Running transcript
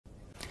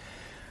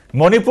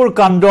Manipur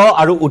কাণ্ড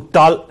আৰু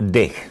উত্তাল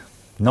দেশ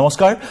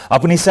নমস্কাৰ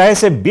আপুনি চাই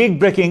আছে বিগ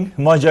ব্ৰেকিং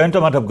মই জয়ন্ত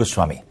মাধৱ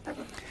গোস্বামী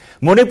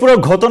মণিপুৰৰ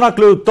ঘটনাক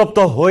লৈ উত্তপ্ত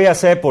হৈ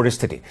আছে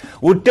পৰিস্থিতি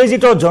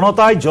উত্তেজিত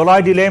জনতাই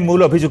জ্বলাই দিলে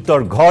মূল অভিযুক্তৰ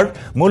ঘৰ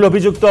মূল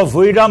অভিযুক্ত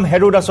ভুইৰাম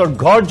হেৰুদাসৰ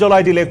ঘৰ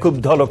জ্বলাই দিলে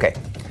ক্ষুব্ধ লোকে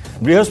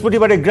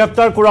বৃহস্পতিবাৰে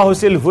গ্ৰেপ্তাৰ কৰা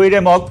হৈছিল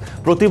ভুইৰেমক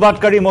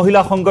প্ৰতিবাদকাৰী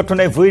মহিলা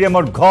সংগঠনে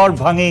ভুইৰেমৰ ঘৰ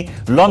ভাঙি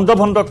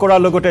লণ্ডভণ্ড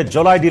কৰাৰ লগতে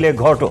জ্বলাই দিলে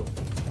ঘৰটো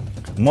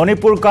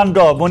Manipur কাণ্ড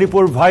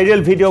Manipur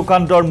viral video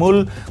কাণ্ডৰ মূল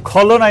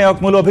খলনায়ক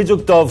মূল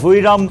অভিযুক্ত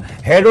ভুইৰাম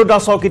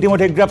হেৰুদাসক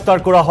ইতিমধ্যে গ্ৰেপ্তাৰ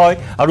কৰা হয়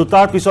আৰু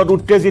তাৰ পিছত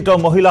উত্তেজিত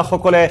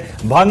মহিলাসকলে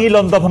ভাঙি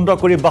লণ্ডভণ্ড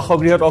কৰি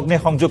বাসগৃহত অগ্নি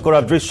সংযোগ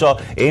কৰাৰ দৃশ্য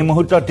এই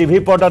মুহূৰ্তত টিভি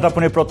পৰ্দাত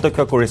আপুনি প্ৰত্যক্ষ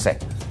কৰিছে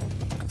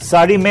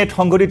 4 মেত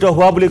সংঘটিত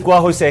হোৱা বুলি কোৱা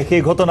হৈছে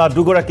সেই ঘটনা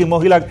দুগৰাকী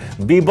মহিলাক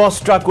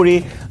বিবস্ত্ৰা কৰি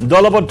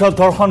দলবদ্ধ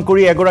ধৰ্ষণ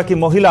কৰি এগৰাকী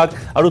মহিলাক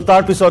আৰু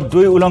তাৰ পিছত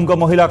দুই উলংগ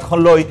মহিলাক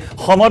লৈ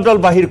সমদল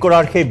বাহিৰ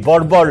কৰাৰ সেই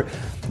বৰ্বৰ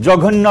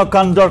জঘন্য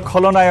কাণ্ডৰ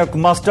খলনায়ক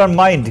মাষ্টাৰ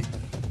মাইণ্ড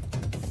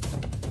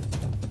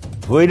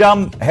ভুইৰাম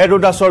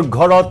হেৰুদাসৰ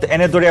ঘৰত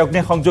এনেদৰে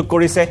অগ্নি সংযোগ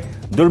কৰিছে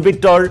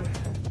দুৰ্বৃত্তৰ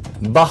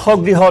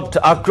বাসগৃহত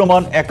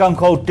আক্ৰমণ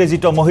একাংশ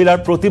উত্তেজিত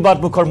মহিলাৰ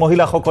প্ৰতিবাদমুখৰ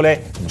মহিলাসকলে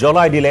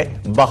জ্বলাই দিলে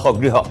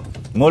বাসগৃহ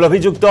মূল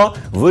অভিযুক্ত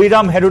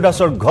ভুইৰাম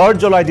হেৰুদাসৰ ঘৰ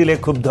জ্বলাই দিলে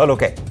ক্ষুব্ধ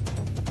লোকে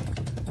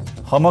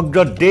সমগ্ৰ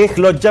দেশ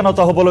লজ্জানত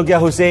হ'বলগীয়া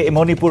হৈছে এই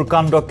মণিপুৰ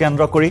কাণ্ড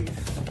কেন্দ্ৰ কৰি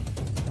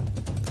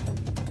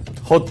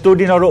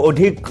 70 দিনৰো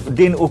অধিক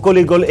দিন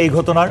উকলি গল এই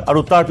ঘটনাৰ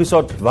আৰু তাৰ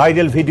পিছত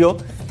ভাইৰেল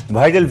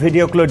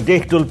ভিডিঅ'ক লৈ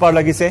দেশ তুলপাৰ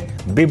লাগিছে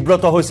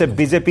বিব্ৰত হৈছে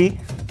বিজেপি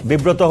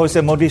বিব্ৰত হৈছে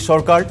মোদী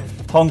চৰকাৰ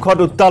সংসদ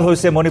উত্তাল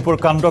হৈছে মণিপুৰ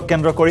কাণ্ড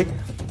কেন্দ্ৰ কৰি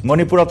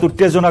মণিপুৰত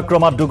উত্তেজনা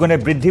ক্ৰমাৎ দুগুণে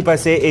বৃদ্ধি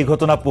পাইছে এই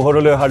ঘটনা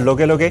পোহৰলৈ অহাৰ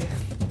লগে লগে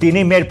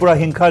 3 মেৰ পৰা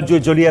হিংসাৰ জুই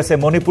জ্বলি আছে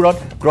মণিপুৰত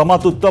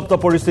ক্ৰমাৎ উত্তপ্ত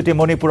পৰিস্থিতি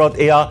মণিপুৰত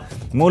এয়া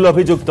মূল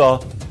অভিযুক্ত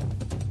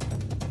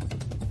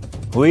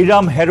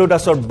ভুইৰাম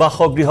হেৰুদাসৰ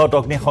বাসগৃহত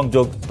অগ্নি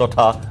সংযোগ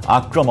তথা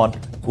আক্ৰমণ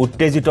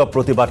উত্তেজিত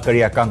প্ৰতিবাদকাৰী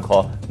একাংশ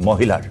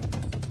মহিলাৰ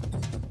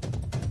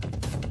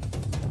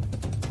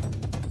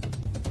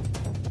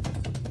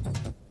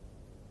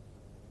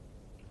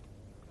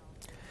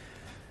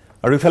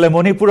আৰু ইফালে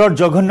মণিপুৰৰ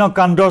জঘন্য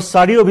কাণ্ডৰ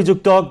 4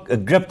 অভিযুক্তক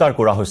গ্ৰেপ্তাৰ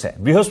কৰা হৈছে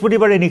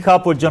বৃহস্পতিবাৰে নিশা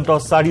পৰ্যন্ত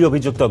 4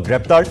 অভিযুক্ত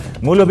গ্ৰেপ্তাৰ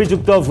মূল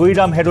অভিযুক্ত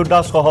ভুইৰাম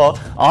হেৰুদাস সহ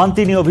আন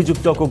 3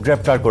 অভিযুক্তকো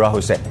গ্ৰেপ্তাৰ কৰা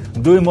হৈছে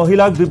দুই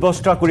মহিলাক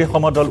বিবস্ত্ৰা কৰি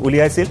সমদল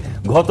উলিয়াইছিল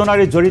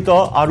ঘটনাৰে জড়িত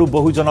আৰু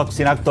বহুজনক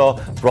চিনাক্ত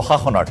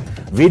প্ৰশাসনৰ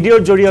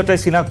ভিডিঅ'ৰ জৰিয়তে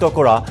চিনাক্ত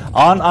কৰা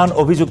আন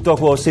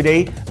অভিযুক্তকো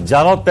অচিৰেই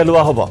জালত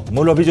পেলোৱা হ'ব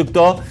মূল অভিযুক্ত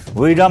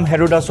ভুইৰাম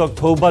হেৰুদাসক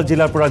থৌবাল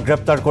জিলাৰ পৰা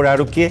গ্ৰেপ্তাৰ কৰে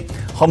আৰক্ষীয়ে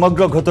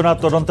সমগ্ৰ ঘটনা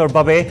তদন্তৰ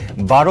বাবে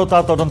 12টা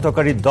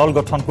তদন্তকাৰী দল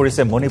গঠন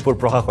কৰিছে মণিপুৰ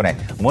প্ৰশাসনে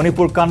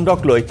মণিপুৰ কাণ্ডক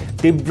লৈ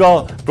তীব্ৰ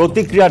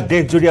প্ৰতিক্ৰিয়া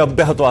দেশজুৰি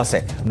অব্যাহত আছে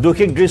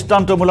দোষীক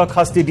দৃষ্টান্তমূলক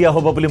শাস্তি দিয়া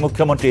হ'ব বুলি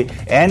মুখ্যমন্ত্ৰী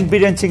এন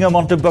বীৰেন সিঙে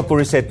মন্তব্য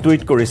কৰিছে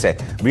টুইট কৰিছে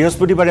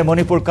বৃহস্পতিবাৰে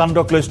মণিপুৰ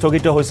কাণ্ডক লৈ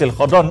স্থগিত হৈছিল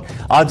সদন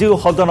আজিও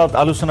সদনত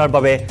আলোচনাৰ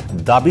বাবে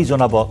দাবী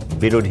জনাব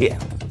বিৰোধীয়ে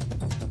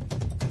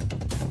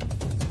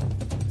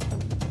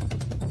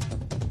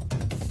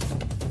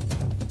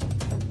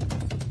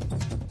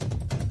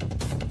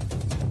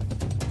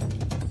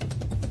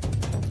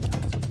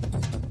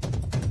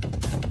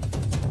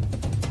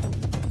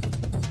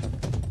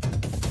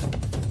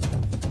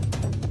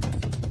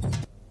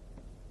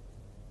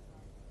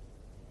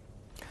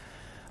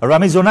আৰু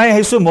আমি জনাই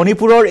আহিছো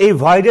মণিপুৰৰ এই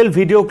ভাইৰেল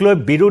ভিডিঅ'ক লৈ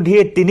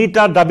বিৰোধীয়ে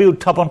 3টা দাবী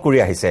উত্থাপন কৰি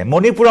আহিছে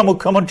মণিপুৰৰ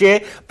মুখ্যমন্ত্ৰীয়ে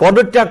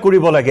পদত্যাগ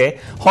কৰিব লাগে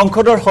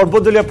সংসদৰ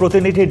সৰ্বদলীয়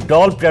প্ৰতিনিধি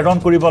দল প্ৰেৰণ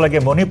কৰিব লাগে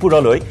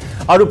মণিপুৰলৈ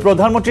আৰু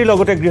প্ৰধানমন্ত্ৰীৰ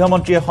লগতে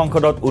গৃহমন্ত্ৰীয়ে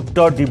সংসদত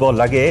উত্তৰ দিব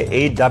লাগে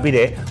এই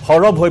দাবীৰে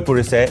হৰব হৈ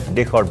পৰিছে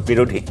দেশৰ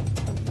বিৰোধী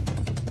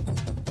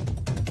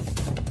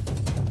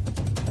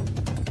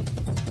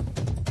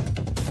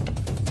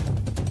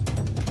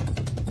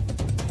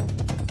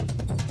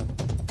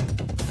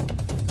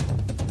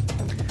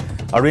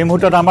আৰু এই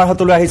মুহূৰ্তত আমাৰ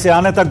হাতলৈ আহিছে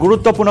আন এটা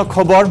গুৰুত্বপূৰ্ণ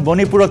খবৰ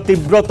মণিপুৰত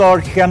তীব্ৰতৰ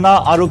সেনা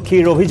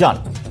আৰক্ষীৰ অভিযান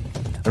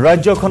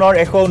ৰাজ্যখনৰ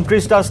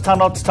 129টা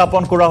স্থানত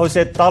স্থাপন কৰা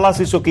হৈছে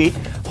তালাচী চকী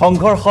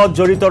সংঘৰ্ষত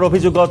জড়িতৰ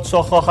অভিযোগত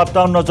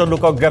 657 জন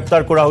লোকক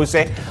গ্ৰেপ্তাৰ কৰা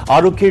হৈছে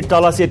আৰক্ষীৰ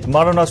তালাচীত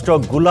মাৰণাস্ত্ৰ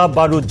গোলা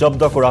বাৰুদ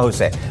জব্দ কৰা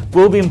হৈছে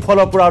পূব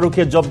ইম্ফলৰ পৰা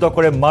আৰক্ষীয়ে জব্দ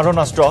কৰে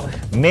মাৰণাস্ত্ৰ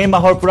মে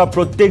মাহৰ পৰা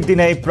প্ৰত্যেক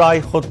দিনাই প্ৰায়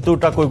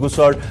 70টাকৈ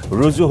গোচৰ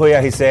ৰুজু হৈ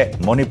আহিছে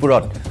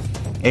মণিপুৰত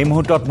এই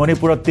মুহূৰ্তত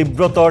মণিপুৰত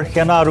তীব্ৰতৰ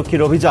সেনা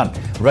আৰক্ষীৰ অভিযান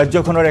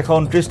ৰাজ্যখনৰ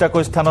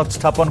 129টাকৈ স্থানত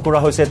স্থাপন কৰা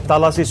হৈছে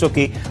তালাচী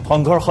চকী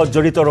সংঘৰ্ষত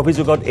জড়িতৰ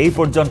অভিযোগত এই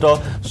পৰ্যন্ত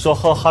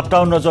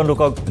 657 জন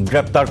লোকক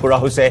গ্ৰেপ্তাৰ কৰা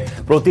হৈছে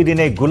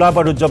প্ৰতিদিনে গোলা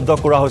বাৰুদ জব্দ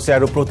কৰা হৈছে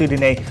আৰু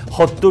প্ৰতিদিনে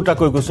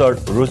 70টাকৈ গোচৰ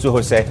ৰুজু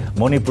হৈছে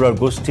মণিপুৰৰ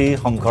গোষ্ঠী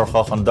সংঘৰ্ষ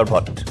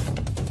সন্দৰ্ভত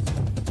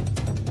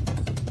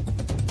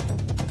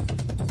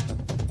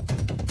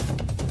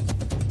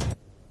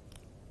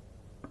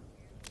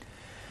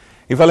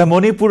ইফালে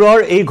মণিপুৰৰ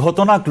এই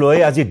ঘটনাক লৈ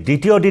আজি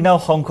দ্বিতীয় দিনাও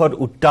সংসদ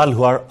উত্তাল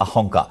হোৱাৰ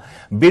আশংকা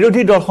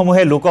বিৰোধী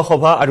দলসমূহে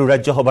লোকসভা আৰু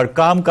ৰাজ্যসভাৰ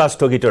কাম কাজ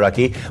স্থগিত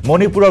ৰাখি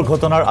মণিপুৰৰ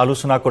ঘটনাৰ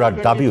আলোচনা কৰাৰ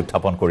দাবী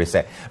উত্থাপন কৰিছে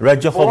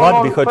ৰাজ্যসভাত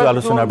বিষয়টো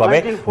আলোচনাৰ বাবে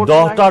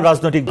 10টা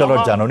ৰাজনৈতিক দলৰ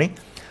জাননী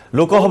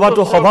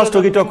লোকসভাতো সভা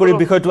স্থগিত কৰি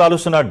বিষয়টো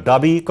আলোচনাৰ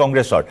দাবী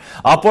কংগ্ৰেছৰ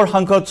আপৰ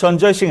সাংসদ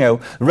সঞ্জয় সিঙেও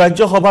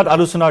ৰাজ্যসভাত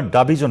আলোচনাৰ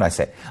দাবী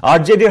জনাইছে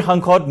আৰজেডিৰ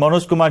সাংসদ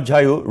মনোজ কুমাৰ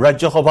ঝায়ো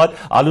ৰাজ্যসভাত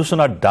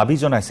আলোচনাৰ দাবী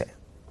জনাইছে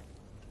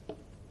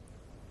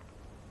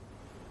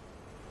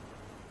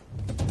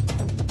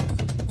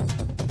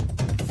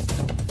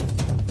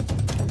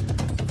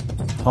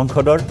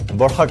সংসদৰ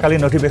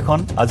বৰ্ষাকালীন অধিৱেশন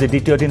আজি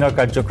দ্বিতীয় দিনৰ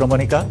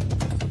কাৰ্যক্ৰমণিকা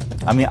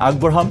আমি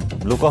আগবঢ়াম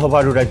লোকসভা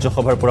আৰু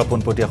ৰাজ্যসভাৰ পৰা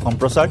পোনপটীয়া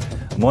সম্প্ৰচাৰ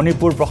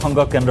মণিপুৰ প্ৰসংগ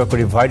কেন্দ্ৰ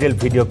কৰি ভাইৰেল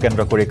ভিডিঅ'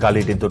 কেন্দ্ৰ কৰি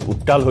কালি দিনটোত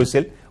উত্তাল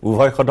হৈছিল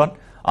উভয় সদন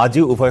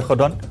আজিও উভয়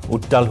সদন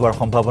উত্তাল হোৱাৰ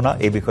সম্ভাৱনা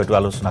এই বিষয়টো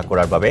আলোচনা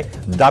কৰাৰ বাবে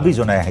দাবী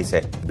জনাই আহিছে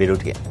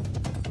বিৰোধীয়ে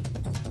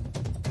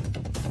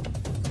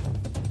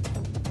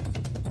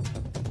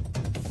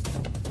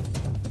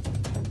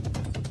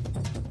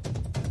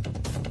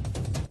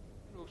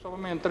लोकसभा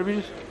में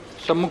अंतर्विष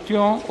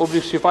सम्मुक्तियों और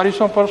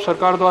सिफारिशों पर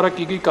सरकार द्वारा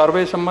की गई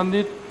कार्रवाई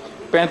संबंधित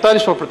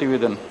 45वां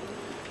प्रतिवेदन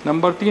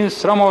नंबर 3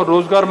 श्रम और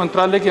रोजगार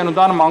मंत्रालय की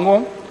अनुदान मांगों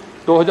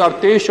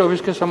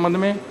 2023-24 के संबंध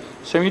में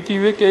समिति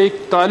के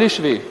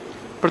 41वें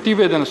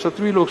प्रतिवेदन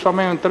 7वीं लोकसभा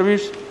में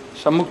अंतर्विष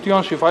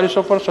सम्मुक्तियों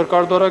सिफारिशों पर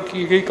सरकार द्वारा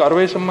की गई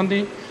कार्रवाई संबंधी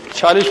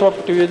 46वां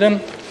प्रतिवेदन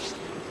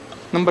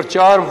नंबर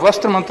 4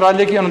 वस्त्र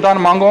मंत्रालय की अनुदान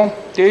मांगों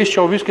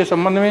 23-24 के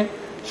संबंध में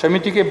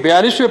समिति के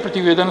 42वें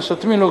प्रतिवेदन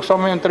 7वीं लोकसभा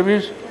में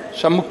अंतर्विष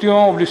सम्मुक्तियों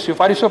और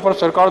सिफारिशों पर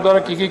सरकार द्वारा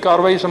की गई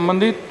कार्रवाई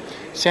संबंधित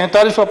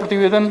 47वां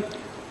प्रतिवेदन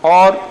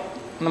और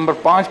नंबर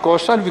 5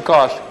 कौशल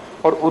विकास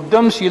और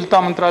उद्यमशीलता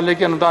मंत्रालय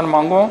के अनुदान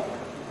मांगों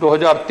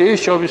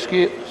 2023-24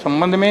 के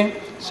संबंध में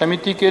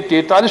समिति के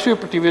 43वें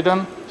प्रतिवेदन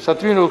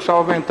 7वीं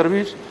लोकसभा में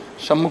अंतर्विष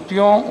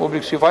सम्मुक्तियों और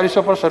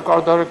सिफारिशों पर सरकार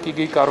द्वारा की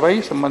गई कार्रवाई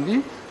संबंधी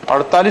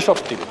 48वां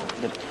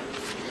प्रतिवेदन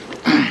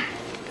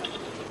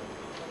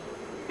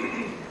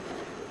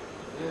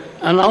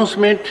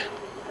announcement.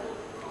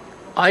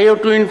 I have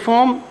to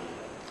inform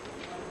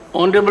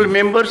honorable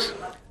members.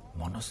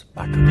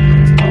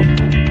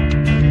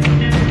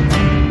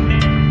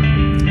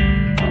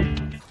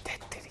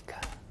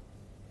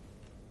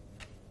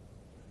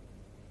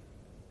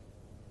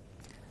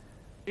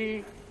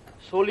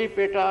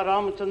 Solipeta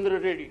Ramchandra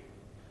Reddy.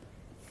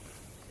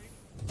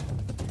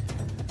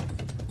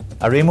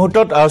 আৰু এই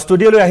মুহূৰ্তত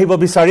ষ্টুডিঅ'লৈ আহিব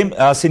বিচাৰিম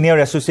senior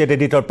associate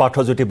editor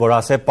Parthajyoti Bora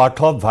আছে পাৰ্থ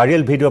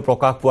ভাইৰেল ভিডিঅ'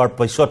 প্ৰকাশ পোৱাৰ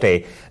পিছতে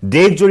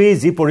দেশজুৰি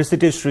যি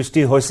পৰিস্থিতিৰ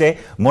সৃষ্টি হৈছে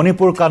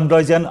মণিপুৰ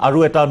কাণ্ডই যেন আৰু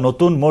এটা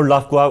নতুন মূৰ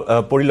লাভ কৰা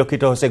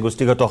পৰিলক্ষিত হৈছে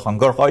গোষ্ঠীগত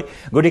সংঘৰ্ষই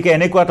গতিকে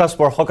এনেকুৱা এটা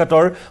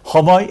স্পৰ্শকাতৰ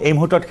সময় এই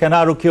মুহূৰ্তত সেনা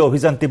আৰক্ষীয়ে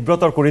অভিযান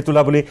তীব্ৰতৰ কৰি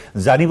তোলা বুলি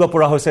জানিব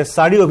পৰা হৈছে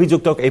 4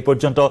 অভিযুক্তক এই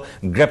পৰ্যন্ত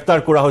গ্ৰেপ্তাৰ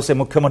কৰা হৈছে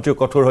মুখ্যমন্ত্ৰী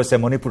কঠোৰ হৈছে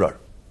মণিপুৰৰ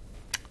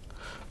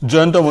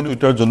জয়ন্ত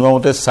মণিপুৰৰ জনোৱা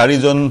মতে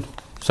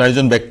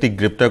 4জন ব্যক্তিক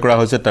গ্ৰেপ্তাৰ কৰা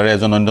হৈছে তাৰে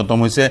এজন অন্যতম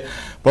হৈছে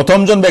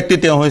প্ৰথমজন ব্যক্তি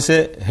তেওঁ হৈছে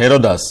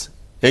হেৰদাস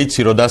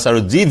হিৰদাস আৰু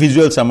যি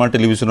ভিজুৱেলছ আমাৰ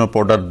টেলিভিছনৰ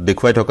পৰ্দাত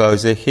দেখুৱাই থকা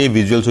হৈছে সেই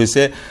ভিজুৱেলছ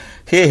হৈছে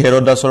সেই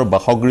হেৰদাসৰ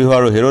বাসগৃহ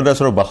আৰু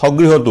হেৰদাসৰ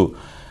বাসগৃহটো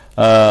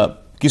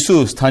কিছু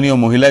স্থানীয়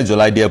মহিলাই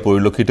জ্বলাই দিয়া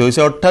পৰিলক্ষিত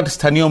হৈছে অৰ্থাৎ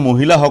স্থানীয়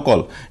মহিলাসকল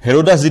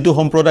হেৰদাস যিটো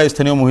সম্প্ৰদায়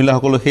স্থানীয়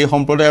মহিলাসকল সেই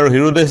সম্প্ৰদায় আৰু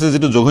হেৰদাসে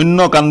যিটো জঘন্য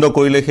কাণ্ড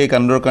কৰিলে সেই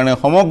কাণ্ডৰ কাৰণে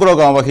সমগ্ৰ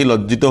গাঁওবাসী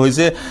লজ্জিত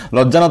হৈছে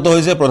লজ্জানত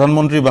হৈছে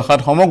প্ৰধানমন্ত্ৰীৰ ভাষাত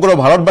সমগ্ৰ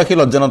ভাৰতবাসী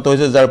লজ্জানত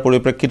হৈছে যাৰ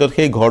পৰিপ্ৰেক্ষিতত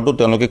সেই ঘৰটো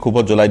তেওঁলোকে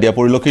খুবত জ্বলাই দিয়া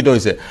পৰিলক্ষিত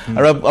হৈছে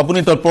আৰু আপুনি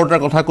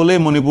তৎপৰতাৰ কথা ক'লে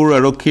মণিপুৰ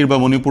আৰক্ষীৰ বা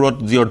মণিপুৰত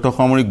যি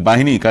অৰ্ধসামৰিক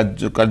বাহিনী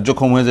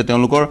কাৰ্যক্ষম হৈছে যে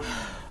তেওঁলোকৰ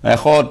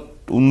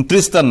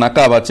 129টা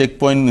নাকা বা চেক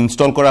পইণ্ট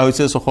ইনষ্টল কৰা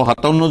হৈছে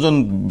 657 জন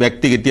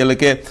ব্যক্তিক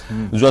এতিয়ালৈকে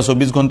যোৱা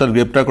 24 ঘণ্টাত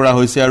গ্ৰেপ্তাৰ কৰা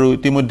হৈছে আৰু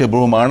ইতিমধ্যে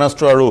বহু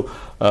মাৰণাস্ত্ৰ আৰু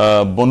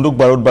বন্দুক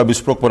বাৰুদ বা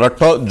বিস্ফোৰক পদাৰ্থ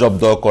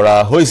জব্দ কৰা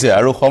হৈছে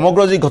আৰু সমগ্ৰ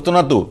যি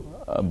ঘটনাটো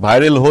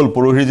ভাইৰেল হ'ল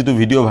পৰহিৰ যিটো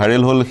ভিডিঅ'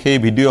 ভাইৰেল হ'ল সেই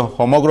ভিডিঅ'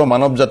 সমগ্ৰ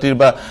মানৱ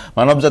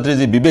জাতিৰ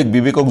যি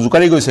বিবেকক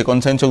জুকাৰি গৈছে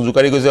কনসাইন্সক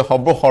জুকাৰি গৈছে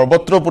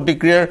সৰ্বত্ৰ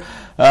প্ৰতিক্ৰিয়াৰ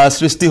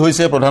সৃষ্টি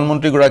হৈছে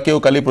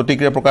প্ৰধানমন্ত্ৰীগৰাকীয়েও কালি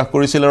প্ৰতিক্ৰিয়া প্ৰকাশ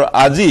কৰিছিল আৰু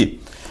আজি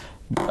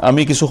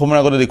আমি কিছু সময়ৰ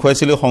আগতে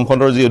দেখুৱাইছিলো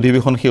সংসদৰ যি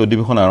অধিৱেশন সেই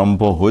অধিৱেশন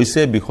আৰম্ভ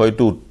হৈছে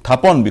বিষয়টো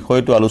উত্থাপন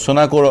বিষয়টো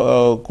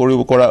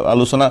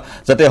আলোচনা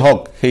যাতে হওক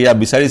সেয়া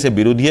বিচাৰিছে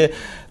বিৰোধীয়ে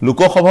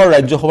লোকসভাৰ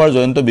ৰাজ্যসভাৰ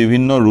জয়ন্ত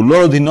বিভিন্ন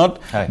ৰুলৰ অধীনত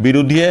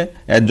বিৰোধীয়ে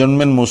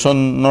এডজৰ্নমেণ্ট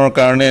মোচনৰ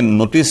কাৰণে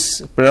নোটিছ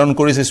প্ৰেৰণ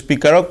কৰিছে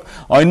স্পিকাৰক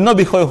অন্য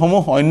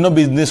বিষয়সমূহ অন্য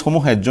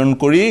বিজনেছসমূহ এডজৰ্ন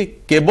কৰি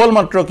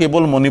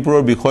কেৱল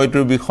মণিপুৰৰ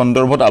বিষয়টোৰ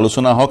সন্দৰ্ভত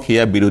আলোচনা হওক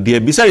সেয়া বিৰোধীয়ে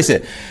বিচাৰিছে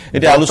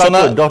এতিয়া আলোচনা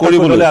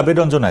কৰিবলৈ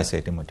আবেদন জনাইছে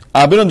ইতিমধ্যে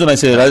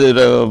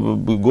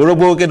গৌৰৱ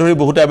গগৈকে ধৰি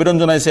বহুত আবেদন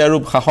জনাইছে আৰু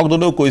শাসক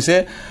দলেও কৈছে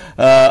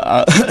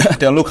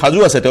তেওঁলোক সাজু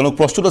আছে তেওঁলোক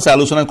প্ৰস্তুত আছে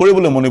আলোচনা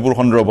কৰিবলৈ মণিপুৰ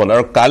সন্দৰ্ভত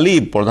আৰু কালি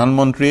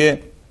প্ৰধানমন্ত্ৰীয়ে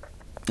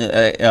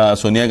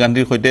সোনিয়া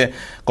গান্ধীৰ সৈতে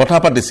কথা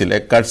পাতিছিল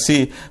এক কাৰ্চি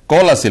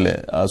কল আছিল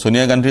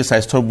সোনিয়া গান্ধীৰ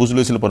স্বাস্থ্যৰ বুজ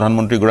লৈছিল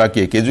প্ৰধানমন্ত্ৰী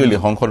গৰাকীয়ে কেজুৱেলি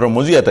সংসদৰ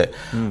মজিয়াতে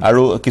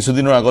আৰু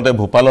কিছুদিনৰ আগতে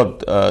ভোপালত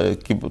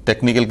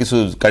টেকনিক্যাল কিছু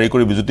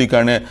কাৰিকৰী বিজুতিৰ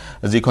কাৰণে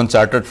যিখন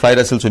চাৰ্টাৰ্ড ফ্লাইট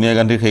আছিল সোনিয়া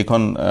গান্ধীৰ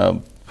সেইখন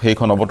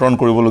সেইখন অৱতৰণ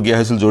কৰিবলগীয়া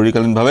হৈছিল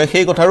জৰুৰীকালীনভাৱে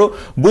সেই কথাৰো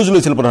বুজ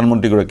লৈছিল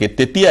প্ৰধানমন্ত্ৰীগৰাকীয়ে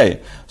তেতিয়াই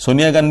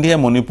সোনিয়া গান্ধীয়ে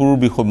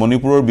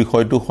মণিপুৰৰ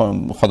বিষয়টো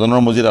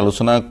সদনৰ মজিত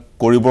আলোচনা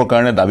কৰিবৰ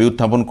কাৰণে দাবী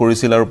উত্থাপন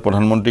কৰিছিল আৰু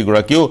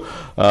প্ৰধানমন্ত্ৰীগৰাকীও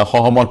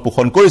সহমত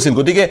পোষণ কৰিছিল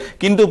গতিকে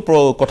কিন্তু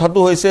কথাটো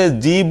হৈছে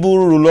যিবোৰ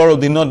ৰুলৰ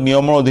অধীনত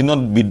নিয়মৰ অধীনত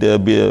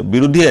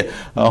বিৰোধীয়ে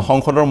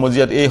সংসদৰ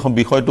মজিয়াত এই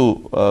বিষয়টো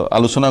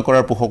আলোচনা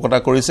কৰাৰ পোষকতা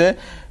কৰিছে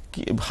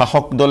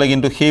শাসক দলে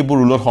কিন্তু সেইবোৰ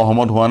ৰুলত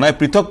সহমত হোৱা নাই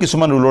পৃথক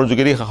কিছুমান ৰুলৰ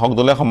যোগেদি শাসক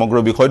দলে সমগ্ৰ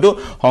বিষয়টো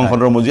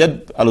সংসদৰ মজিয়াত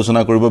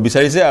আলোচনা কৰিব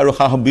বিচাৰিছে আৰু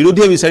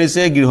বিৰোধীয়ে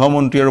বিচাৰিছে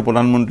গৃহমন্ত্ৰী আৰু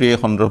প্ৰধানমন্ত্ৰীয়ে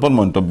সন্দৰ্ভত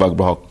মন্তব্য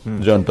আগবঢ়াওক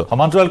জয়ন্ত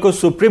সমান্তৰালকৈ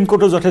সুপ্ৰিম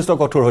কোৰ্টো যথেষ্ট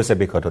কঠোৰ হৈছে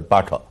বিষয়টোত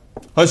পাৰ্থ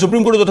হয়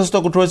সুপ্ৰিম কোৰ্ট যথেষ্ট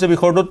কঠোৰ হৈছে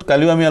বিষয়টোত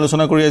কালিও আমি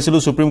আলোচনা কৰি আছিলো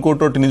সুপ্ৰিম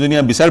কোৰ্টৰ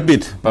তিনিজনীয়া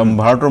বিচাৰপীঠ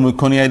ভাৰতৰ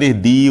মুখ্য ন্যায়াধীশ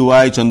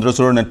DY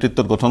চন্দ্ৰচূড়ৰ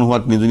নেতৃত্বত গঠন হোৱা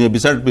তিনিজনীয়া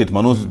বিচাৰপীঠ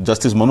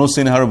জাষ্টিছ মনোজ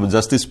সিনহা আৰু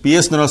জাষ্টিছ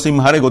PS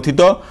নৰসিমহাৰে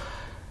গঠিত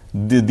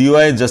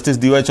জাষ্টিছ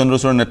DY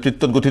চন্দ্ৰচূড়ৰ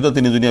নেতৃত্বত গঠিত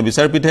তিনিজনীয়া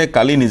বিচাৰপীঠে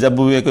কালি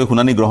নিজাববীয়াকৈ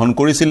শুনানি গ্ৰহণ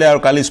কৰিছিলে আৰু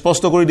কালি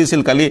স্পষ্ট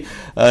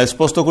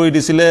কৰি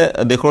দিছিলে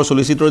দেশৰ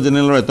সলিচিটৰ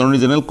জেনেৰেল আৰু এটৰ্নি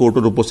জেনেৰেল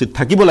কোৰ্টত উপস্থিত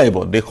থাকিব লাগিব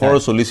দেশৰ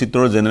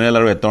সলিচিটৰ জেনেৰেল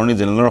আৰু এটৰ্নি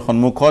জেনেৰেলৰ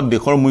সন্মুখত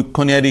দেশৰ মুখ্য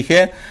ন্যায়াধীশে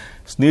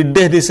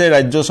নিৰ্দেশ দিছে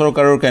ৰাজ্য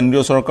চৰকাৰ আৰু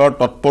কেন্দ্ৰীয় চৰকাৰৰ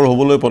তৎপৰ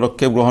হ'বলৈ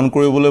পদক্ষেপ গ্ৰহণ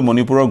কৰিবলৈ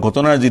মণিপুৰৰ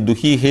ঘটনাৰ যি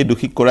দোষী সেই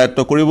দোষীক কৰায়ত্ব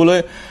কৰিবলৈ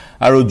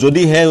আৰু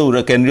যদি হে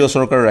কেন্দ্ৰীয়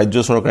চৰকাৰ ৰাজ্য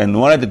চৰকাৰে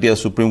নোৱাৰে তেতিয়া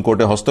সুপ্ৰিম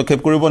কোৰ্টে হস্তক্ষেপ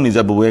কৰিব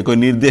নিজাববীয়াকৈ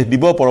নিৰ্দেশ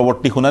দিব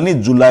পৰৱৰ্তী শুনানি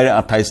জুলাইৰ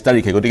 28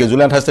 তাৰিখে গতিকে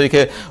জুলাই 28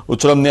 তাৰিখে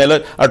উচ্চতম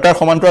ন্যায়ালয় আৰু তাৰ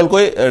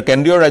সমান্তৰালকৈ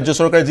কেন্দ্ৰীয় ৰাজ্য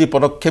চৰকাৰে যি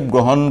পদক্ষেপ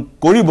গ্ৰহণ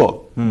কৰিব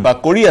বা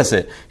কৰি আছে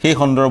সেই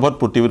সন্দৰ্ভত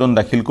প্ৰতিবেদন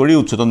দাখিল কৰি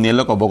উচ্চতম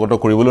ন্যায়ালয়ক অৱগত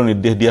কৰিবলৈ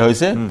নিৰ্দেশ দিয়া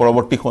হৈছে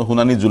পৰৱৰ্তী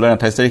শুনানি জুলাইৰ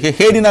 28 তাৰিখে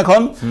সেই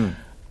দিনাখন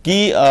কি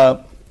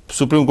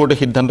সুপ্ৰিম কোৰ্টে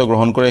সিদ্ধান্ত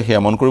গ্ৰহণ কৰে হে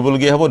মন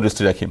কৰিবলগীয়া হ'ব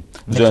দৃষ্টি ৰাখিম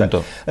জয়ন্ত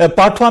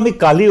পাৰ্থ আমি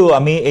কালিও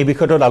আমি এই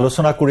বিষয়টোত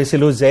আলোচনা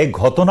কৰিছিলো যে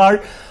ঘটনাৰ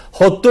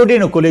 70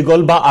 দিন উকলি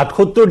গল বা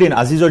 78 দিন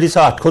আজি যদি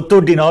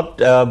 78 দিনত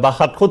বা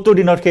 77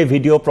 দিনত সেই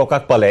ভিডিঅ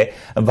প্ৰকাশ পালে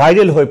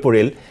ভাইৰেল হৈ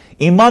পৰিল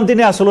ইমান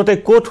দিনে আসলতে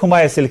কোট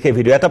হুমাই আছিল সেই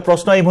ভিডিঅ এটা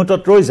প্ৰশ্ন এই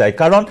মুহূৰ্তত ৰৈ যায়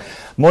কাৰণ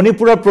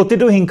মণিপুৰৰ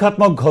প্ৰতিটো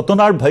হিংসাত্মক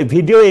ঘটনাৰ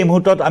ভিডিঅ এই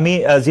মুহূৰ্তত আমি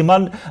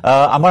যিমান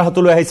আমাৰ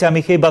হাতলৈ আহিছে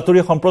আমি সেই বাতৰি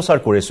সম্প্ৰচাৰ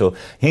কৰিছো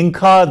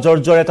হিংসা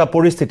জৰ্জৰ এটা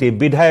পৰিস্থিতি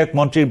বিধায়ক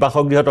মন্ত্ৰীৰ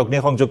বাসগৃহত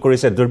অগ্নিসংযোগ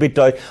কৰিছে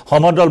দুৰ্বৃত্তই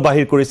সমদল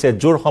বাহিৰ কৰিছে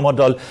জোৰ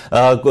সমদল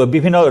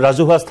বিভিন্ন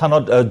ৰাজহুৱা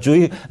স্থানত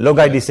জুই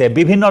লগাই দিছে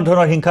বিভিন্ন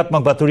ধৰণৰ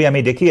হিংসাত্মক বাতৰি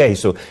আমি দেখি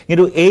আহিছো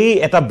কিন্তু এই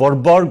এটা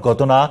বৰ্বৰ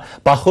ঘটনা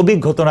পাশবিক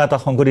ঘটনা এটা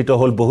সংঘটিত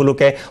হ'ল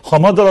বহুলোকে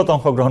সমদলত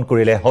অংশগ্ৰহণ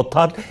কৰিলে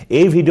হঠাৎ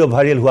এই ভিডিঅ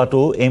ভাইৰেল হোৱাটো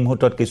এই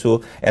মুহূৰ্তত কিছু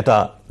এটা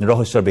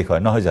ৰহস্যৰ বিষয়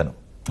নহয় জানো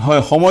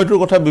হয় সময়টোৰ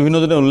কথা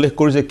বিভিন্নজনে উল্লেখ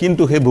কৰিছে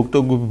কিন্তু সেই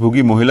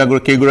ভুক্তভোগী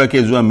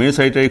মহিলাকেইগৰাকীয়ে যোৱা মে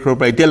 4 তাৰিখৰ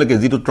পৰা এতিয়ালৈকে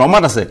যিটো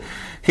ট্ৰমাত আছে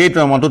সেই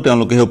ট্ৰমাটো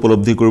তেওঁলোকে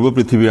উপলব্ধি কৰিব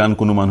পৃথিৱীৰ আন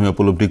কোনো মানুহে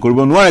উপলব্ধি কৰিব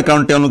নোৱাৰে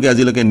কাৰণ তেওঁলোকে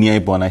আজিলৈকে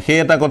ন্যায় পোৱা নাই সেই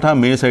এটা কথা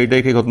মে 4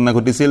 তাৰিখে ঘটনা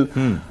ঘটিছিল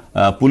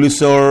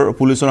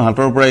পুলিচৰ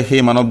হাতৰ পৰাই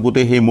সেই মানৱ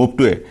গোটে সেই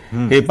মুভটোৱে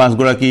সেই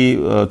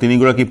 3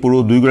 গৰাকী পুৰুষ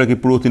 2 গৰাকী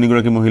পুৰুষ 3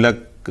 গৰাকী মহিলাক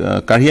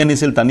কাঢ়ি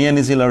আনিছিল টানি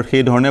আনিছিল আৰু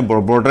সেই ধৰণে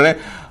বৰ্বৰতাৰে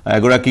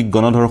এগৰাকী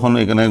গণধৰ্ষণ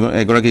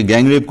এগৰাকী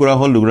গ্যাং ৰেপ কৰা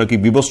হ'ল দুগৰাকী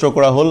বিবস্ত্ৰ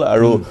কৰা হ'ল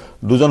আৰু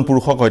দুজন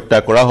পুৰুষক হত্যা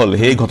কৰা হ'ল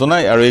সেই ঘটনা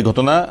আৰু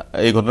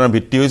এই ঘটনাৰ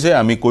ভিত্তি হৈছে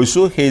আমি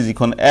কৈছো সেই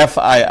যিখন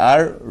FIR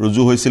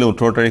ৰুজু হৈছিল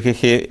 18 তাৰিখে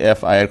সেই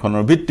FIR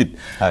খনৰ ভিত্তিত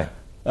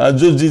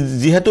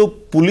যেহেতু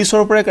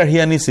পুলিচৰ পৰা কাঢ়ি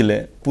আনিছিলে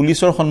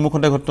পুলিচৰ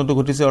সন্মুখতে ঘটনাটো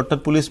ঘটিছে অৰ্থাৎ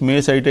পুলিচ মে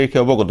 4 তাৰিখে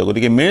অৱগত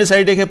গতিকে মে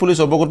 4 তাৰিখে পুলিচ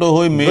অৱগত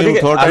হৈ মে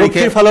 18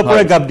 তাৰিখে ফালৰ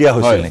পৰা গাব দিয়া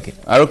হৈছিল নেকি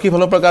আৰক্ষী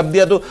ফালৰ পৰা গাব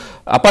দিয়াটো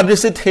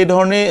আপাতদৃষ্টিত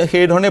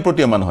সেই ধৰণে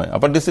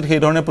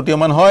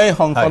প্ৰতীয়মান হয়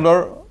সংসদৰ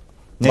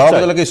 12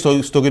 বজালৈকে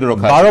স্থগিত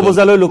ৰখা 12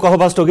 বজালৈ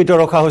লোকসভা স্থগিত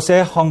ৰখা হৈছে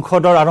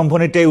সংসদৰ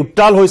আৰম্ভণিতে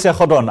উত্তাল হৈছে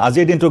সদন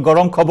আজিৰ দিনটো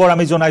গৰম খবৰ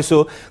আমি জনাইছো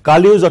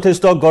কালিও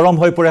যথেষ্ট গৰম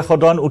হৈ পৰে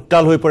সদন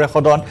উত্তাল হৈ পৰে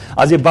সদন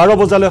আজি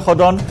 12 বজালৈ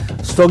সদন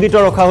স্থগিত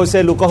ৰখা হৈছে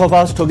লোকসভা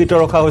স্থগিত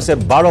ৰখা হৈছে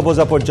 12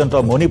 বজা পৰ্যন্ত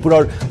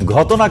মণিপুৰৰ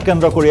ঘটনা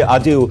কেন্দ্ৰ কৰি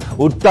আজিও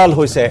উত্তাল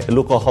হৈছে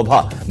লোকসভা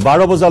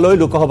 12 বজালৈ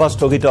লোকসভা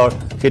স্থগিতৰ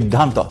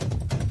সিদ্ধান্ত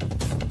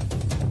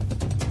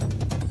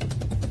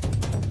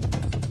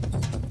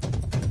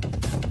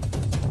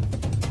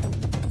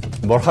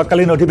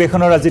বৰ্ষাকালীন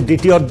অধিৱেশনৰ আজি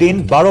দ্বিতীয় দিন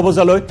 12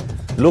 বজালৈ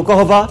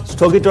লোকসভা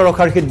স্থগিত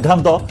ৰখাৰ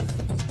সিদ্ধান্ত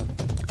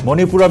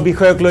মণিপুৰৰ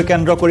বিষয়ক লৈ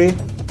কেন্দ্ৰ কৰি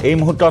এই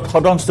মুহূৰ্তত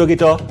সদন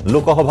স্থগিত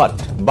লোকসভাত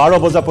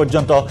 12 বজা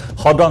পৰ্যন্ত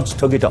সদন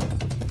স্থগিত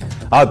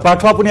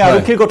পাৰ্থ আপুনি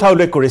আৰক্ষীৰ কথা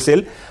উল্লেখ কৰিছিল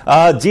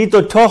যি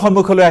তথ্য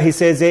সন্মুখলৈ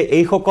আহিছে যে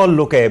এই সকল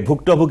লোকে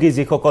ভুক্তভোগী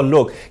যিসকল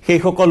লোক সেই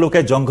সকল লোকে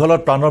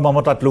জংঘলত প্ৰাণৰ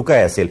মমতাত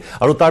লুকাই আছিল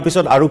আৰু তাৰ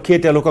পিছত আৰক্ষীয়ে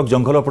তেওঁলোকক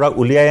জংঘলৰ পৰা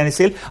উলিয়াই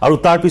আনিছিল আৰু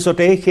তাৰ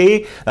পিছতে সেই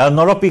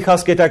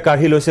নৰপিশাচ কেইটা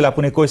কাঢ়ি লৈছিল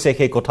আপুনি কৈছে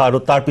সেই কথা আৰু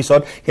তাৰ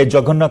পিছত সেই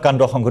জঘন্য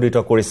কাণ্ড সংঘটিত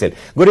কৰিছিল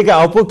গতিকে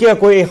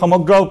আপকীয়াকৈ এই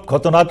সমগ্ৰ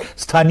ঘটনাত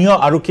স্থানীয়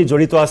আৰক্ষী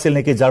জড়িত আছিল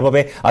নেকি যাৰ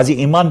বাবে আজি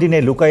ইমান দিনে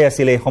লুকাই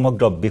আছিল এই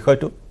সমগ্ৰ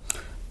বিষয়টো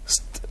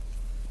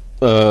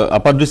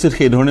আপাতদৃষ্টিত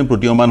সেই ধৰণে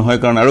প্ৰতীয়মান হয়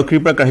কাৰণ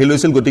আৰক্ষীৰ পৰা কাঢ়ি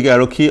লৈছিল গতিকে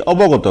আৰক্ষী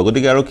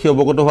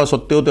অৱগত হোৱা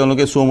সত্ত্বেও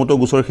তেওঁলোকে সুমতো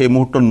গোচৰ সেই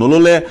মুহূৰ্তত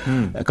নললে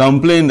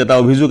কমপ্লেইন এটা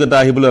অভিযোগ এটা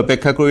আহিবলৈ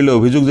অপেক্ষা কৰিলে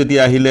অভিযোগ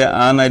যেতিয়া আহিলে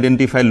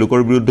আনআইডেন্টিফাইড লোকৰ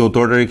বিৰুদ্ধে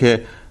 18 তাৰিখে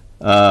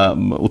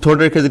 18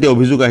 তাৰিখে যেতিয়া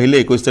অভিযোগ আহিলে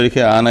 21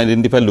 তাৰিখে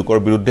আনআইডেন্টিফাইড লোকৰ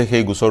বিৰুদ্ধে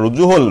সেই গোচৰ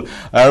ৰুজু হ'ল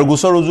আৰু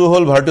গোচৰ ৰুজু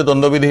হ'ল ভাৰতীয়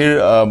দণ্ডবিধিৰ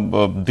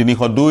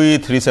 302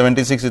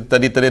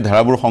 376 ইত্যাদি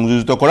ধাৰাবোৰ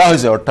সংযোজিত কৰা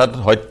হৈছে অৰ্থাৎ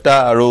হত্যা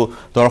আৰু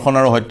ধৰ্ষণ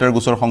আৰু হত্যাৰ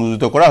গোচৰ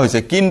সংযোজিত কৰা হৈছে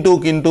কিন্তু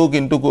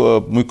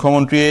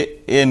মুখ্যমন্ত্ৰীয়ে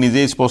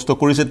নিজেই স্পষ্ট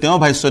কৰিছে তেওঁ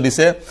ভাষ্য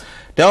দিছে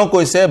তেওঁ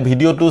কৈছে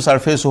ভিডিঅটো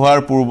সাৰ্ফেস হোৱাৰ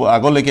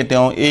আগলৈকে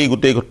তেওঁ এই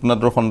গোটেই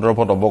ঘটনাটোৰ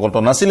সন্দৰ্ভত অৱগত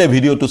নাছিলে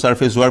ভিডিঅটো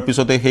সাৰ্ফেস হোৱাৰ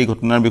পিছতে সেই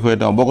ঘটনাৰ বিষয়ে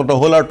তেওঁ অৱগত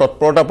হ'ল আৰু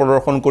তৎপৰতা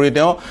প্ৰদৰ্শন কৰি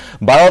তেওঁ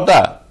 12টা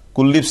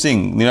কুলদীপ সিং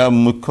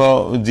মুখ্য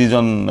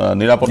যিজন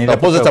নিৰাপত্তা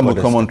উপদেষ্টা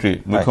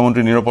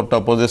মুখ্যমন্ত্ৰী নিৰাপত্তা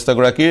উপদেষ্টা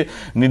গৰাকীৰ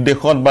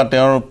নিৰ্দেশত বা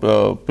তেওঁৰ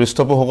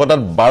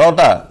পৃষ্ঠপোষকতাত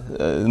 12টা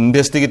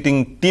ইনভেষ্টিগেটিং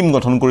টিম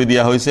গঠন কৰি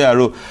দিয়া হৈছে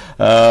আৰু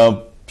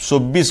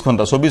 24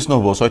 ঘণ্টা 24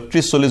 নহব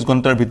 36-40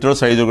 ঘণ্টাৰ ভিতৰত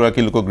 4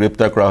 গৰাকী লোকক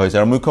গ্ৰেপ্তাৰ কৰা হৈছে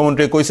আৰু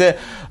মুখ্যমন্ত্ৰীয়ে কৈছে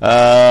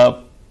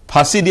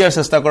ফাঁসি দিয়াৰ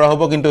চেষ্টা কৰা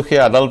হ'ব কিন্তু সেই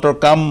আদালতৰ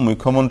কাম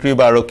মুখ্যমন্ত্ৰী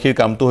বা আৰক্ষীৰ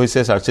কামটো হৈছে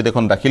চাৰ্জশিট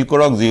এখন দাখিল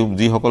কৰক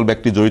যি সকল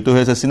ব্যক্তি জড়িত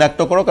হৈছে চিনাক্ত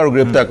কৰক আৰু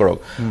গ্ৰেপ্তাৰ কৰক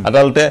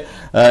আদালতে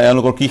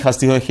এওঁলোকৰ কি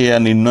শাস্তি হয় সেয়া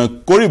নিৰ্ণয়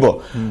কৰিব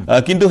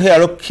কিন্তু সেই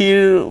আৰক্ষীৰ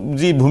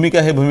যি ভূমিকা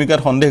সেই ভূমিকাত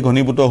সন্দেহ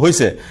ঘনীভূত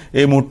হৈছে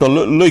এই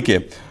মুহূৰ্তলৈকে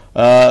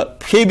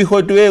সেই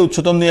বিষয়টোৱে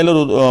উচ্চতম ন্যায়ালয়ত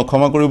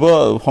ক্ষমা কৰিব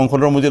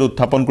সংসদৰ মজিয়াত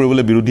উত্থাপন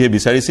কৰিবলৈ বিৰোধীয়ে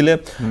বিচাৰিছিলে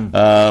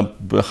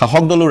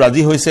শাসক দলো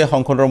ৰাজি হৈছে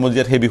সংসদৰ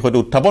মজিয়াত সেই বিষয়টো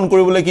উত্থাপন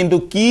কৰিবলৈ কিন্তু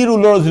কি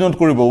ৰুলৰ অধীনত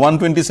কৰিব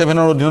 127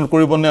 ৰ অধীনত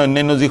কৰিব নে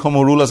অন্যান্য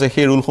যিসমূহ ৰুল আছে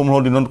সেই ৰুলসমূহৰ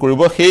অধীনত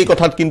কৰিব সেই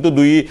কথাত কিন্তু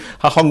দুই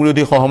শাসক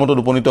বিৰোধী সহমতত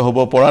উপনীত হ'ব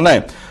পৰা নাই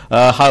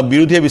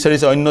বিৰোধীয়ে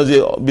বিচাৰিছে অন্য যি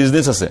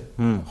বিজনেছ আছে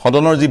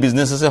সদনৰ যি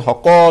বিজনেছ আছে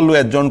সকলো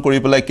এডজন কৰি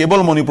পেলাই কেৱল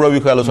মণিপুৰৰ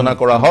বিষয়ে আলোচনা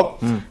কৰা হওক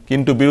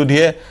কিন্তু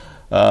বিৰোধীয়ে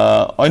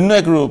অন্য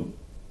এক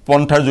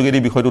পন্থাৰ যোগেদি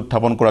বিষয়টো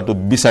উত্থাপন কৰাটো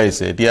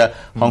বিচাৰিছে এতিয়া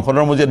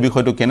সংসদৰ মজিয়াত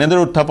বিষয়টো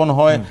কেনেদৰে উত্থাপন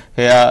হয়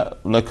হেয়া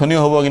লক্ষণীয়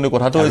হ'ব কিন্তু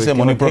কথাটো হৈছে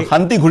মণিপুৰ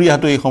শান্তি ঘূৰি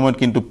আহাটো এই সময়ত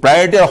কিন্তু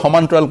প্ৰায়ৰিটি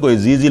সমান্তৰালকৈ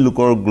যি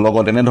লোকৰ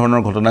লগত এনে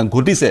ধৰণৰ ঘটনা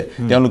ঘটিছে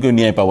তেওঁলোকে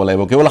ন্যায় পাব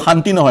লাগিব কেৱল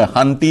শান্তি নহয়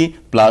শান্তি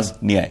প্লাস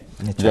ন্যায়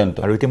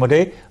আৰু ইতিমধ্যে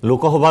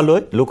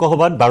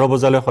লোকসভাত 12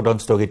 বজালৈ সদন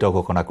স্থগিত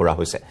ঘোষণা কৰা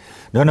হৈছে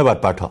ধন্যবাদ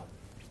পাৰ্থ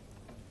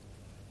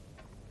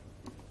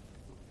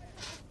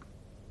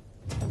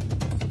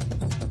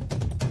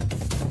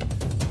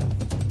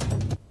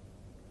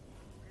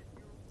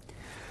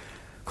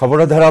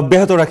খবৰৰ ধাৰা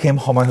অব্যাহত ৰাখিম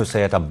সময় হৈছে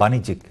এটা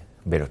বাণিজ্যিক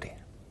বিৰতি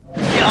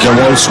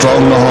কেৱল ষ্ট্ৰং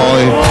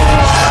নহয়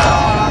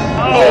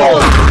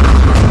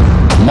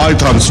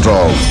মাইথান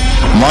ষ্ট্ৰং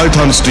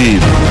মাইথান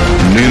ষ্টিল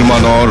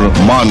নিৰ্মাণৰ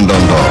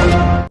মানদণ্ড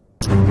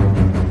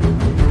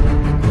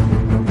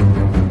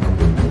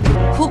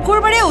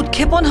শুকুৰবাৰে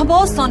উৎক্ষেপণ হ'ব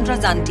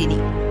চন্দ্ৰযান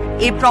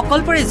 3 এই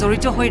প্ৰকল্পৰে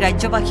জড়িত হৈ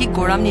ৰাজ্যবাসীক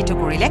গৌৰৱান্বিত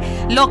কৰিলে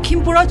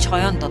লখিমপুৰৰ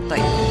ছয়ন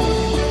দত্তই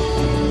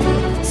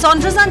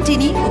চন্দ্ৰযান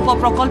 3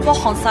 উপপ্ৰকল্প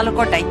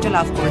সঞ্চালকৰ দায়িত্ব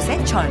লাভ কৰিছে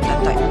ছয়ন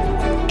দত্তই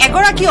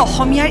এগৰাকী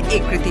অসমীয়াৰ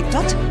এই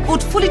কৃতিত্বত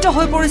উৎফুল্লিত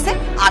হৈ পৰিছে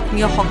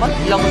আত্মীয়সকল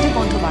লগতে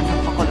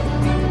বন্ধু-বান্ধৱসকল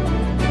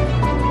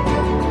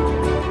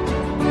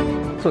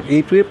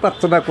এইটোৱে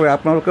প্ৰাৰ্থনা কৰে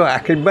আপোনালোকে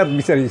আশীৰ্বাদ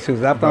বিচাৰিছোঁ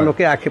যে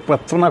আপোনালোকে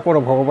প্ৰাৰ্থনা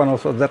কৰক ভগৱানৰ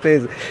ওচৰত যাতে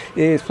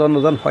এই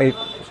চন্দ্ৰযান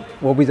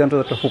অভিযানটো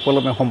যাতে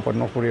সুকলমে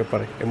সম্পন্ন কৰিব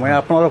পাৰে মই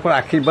আপোনালোকৰ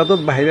আশীৰ্বাদত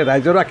বাহিৰে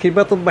ৰাইজৰ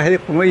আশীৰ্বাদত বাহিৰে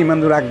কোনোৱে ইমান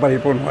দূৰ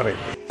আগবাঢ়িব নোৱাৰে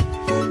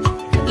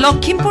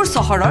লখিমপুৰ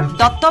চহৰৰ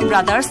দত্ত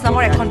ব্ৰাদাৰ্ছ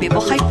নামৰ এখন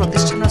ব্যৱসায়িক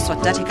প্ৰতিষ্ঠানৰ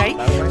স্বত্বাধিকাৰী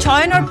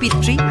ছয়নৰ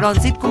পিতৃ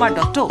ৰঞ্জিত কুমাৰ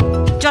দত্ত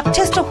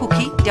যথেষ্ট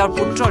সুখী তেওঁৰ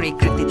পুত্ৰৰ এই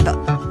কৃতিত্ব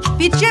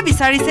পিতৃয়ে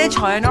বিচাৰিছে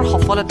ছয়নৰ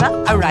সফলতা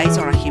আৰু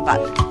ৰাইজৰ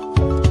আশীৰ্বাদ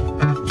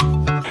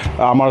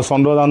আমাৰ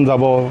চন্দ্ৰযান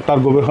যাব তাৰ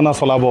গৱেষণা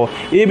চলাব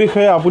এই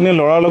বিষয়ে আপুনি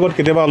লৰাৰ লগত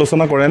কেতিয়াবা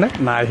আলোচনা কৰে নে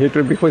নাই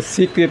সেইটোৰ বিষয়ে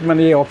সিক্ৰেট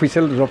মানে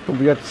অফিচিয়েল জবটো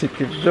বিৰাট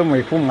সিক্ৰেট যে মই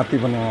একো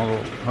মাতিব নোৱাৰোঁ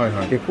হয়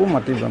একো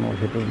মাতিব নোৱাৰোঁ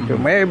সেইটোৰ বিষয়ে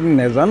মই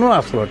নেজানো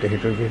আচলতে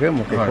সেইটোৰ বিষয়ে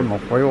মোক একো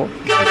নকয়ও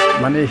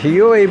মানে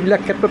সিও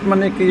এইবিলাক ক্ষেত্ৰত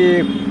মানে কি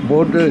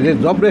বহুত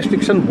জব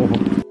ৰেষ্ট্ৰিকশ্যন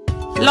বহুত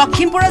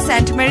লখিমপুৰৰ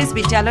ছেণ্ট মেৰিজ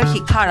বিদ্যালয়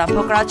শিক্ষা আৰম্ভ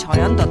কৰা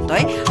ছয়ন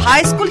দত্তই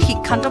হাইস্কুল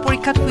শিক্ষান্ত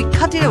পৰীক্ষাত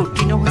সুখ্যাতিৰে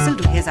উত্তীৰ্ণ হৈছিল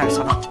 2000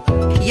 চনত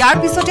ইয়াৰ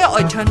পিছতে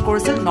অধ্যয়ন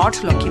কৰিছিল নৰ্থ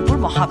লখিমপুৰ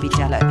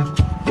মহাবিদ্যালয়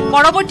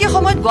পৰৱৰ্তী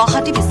সময়ত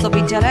গুৱাহাটী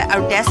বিশ্ববিদ্যালয়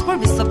আৰু তেজপুৰ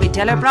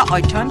বিশ্ববিদ্যালয়ৰ পৰা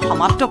অধ্যয়ন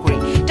সমাপ্ত কৰি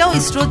তেওঁ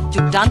ইছৰোত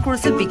যোগদান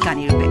কৰিছিল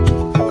বিজ্ঞানীৰূপে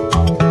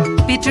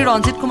পিতৃ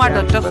ৰঞ্জিত কুমাৰ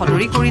দত্তই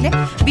সদৰি কৰিলে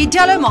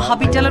বিদ্যালয়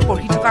মহাবিদ্যালয়ত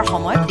পঢ়ি থকাৰ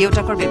সময়ত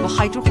দেউতাকৰ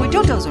ব্যৱসায়টোৰ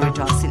সৈতেও তেওঁ জড়িত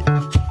আছিল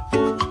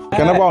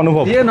কেনেকুৱা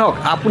অনুভৱ যিয়ে নহওক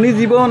আপুনি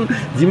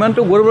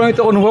যিমানটো গৌৰৱান্বিত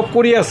অনুভৱ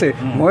কৰি আছে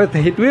মই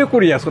সেইটোৱে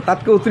কৰি আছোঁ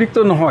তাতকৈ অতিৰিক্ত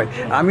নহয়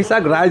আমি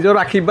চাওক ৰাইজৰ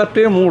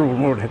আশীৰ্বাদটোৱে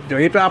মোৰ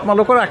এইটো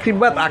আপোনালোকৰ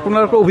আশীৰ্বাদ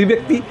আপোনালোকৰ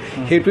অভিব্যক্তি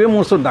সেইটোৱে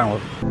মোৰ ওচৰত ডাঙৰ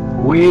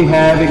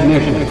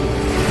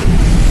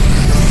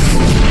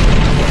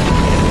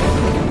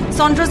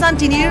চন্দ্ৰযান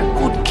 3ৰ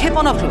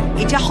উৎক্ষেপণক লৈ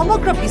এতিয়া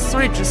সমগ্ৰ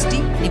বিশ্বৰে দৃষ্টি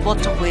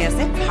নিবদ্ধ হৈ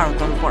আছে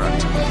ভাৰতৰ ওপৰত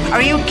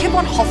আৰু এই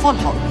উৎক্ষেপণ সফল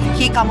হওক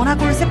সেই কামনা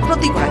কৰিছে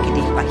প্ৰতিগৰাকী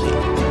দেশবাসীয়ে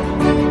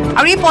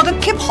আৰু এই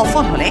পদক্ষেপ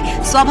সফল হলে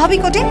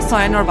স্বাভাৱিকতে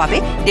ছয়নৰ বাবে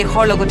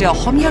দেশৰ লগতে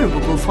অসমীয়াৰ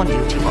বুকু ফন্দি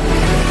উঠিব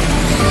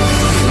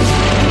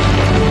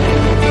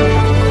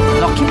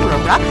লখিমপুৰৰ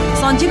পৰা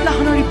Sanjeev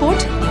লাহনৰ report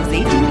news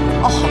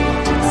 18 Assam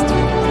north east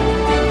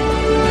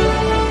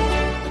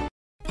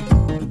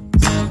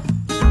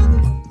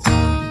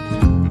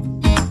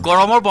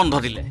গৰমৰ বন্ধ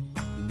দিলে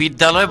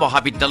বিদ্যালয়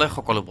মহাবিদ্যালয়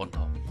সকলো বন্ধ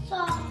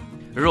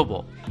ৰ'ব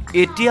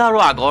এতিয়া আৰু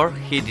আগৰ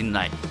সেই দিন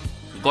নাই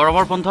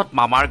গৰমৰ বন্ধত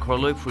মামাৰ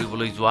ঘৰলৈ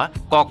ফুৰিবলৈ যোৱা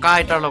ককা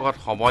আইতাৰ লগত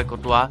সময়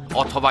কটোৱা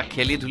অথবা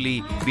খেলি ধূলি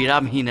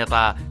বিৰামহীন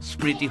এটা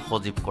স্মৃতি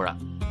সজীৱ কৰা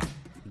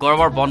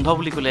গৰমৰ বন্ধ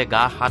বুলি ক'লে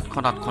গা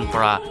হাতখন আঠখন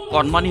কৰা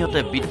কণমানিহঁতে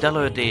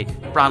বিদ্যালয়তে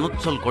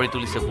প্ৰাণোচ্ছল কৰি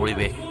তুলিছে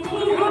পৰিৱেশ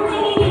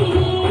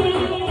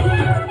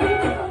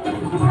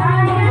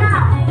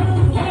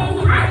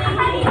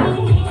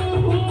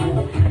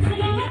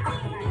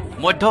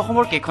মধ্য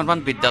অসমৰ কেইখনমান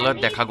বিদ্যালয়ত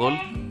দেখা গ'ল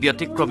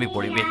ব্যতিক্ৰমী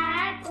পৰিৱেশ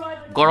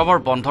গৰমৰ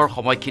বন্ধৰ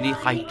সময়খিনি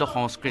সাহিত্য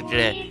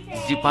সংস্কৃতিৰে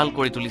জীপাল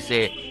কৰি তুলিছে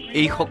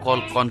এইসকল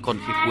কণ কণ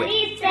শিশুৱে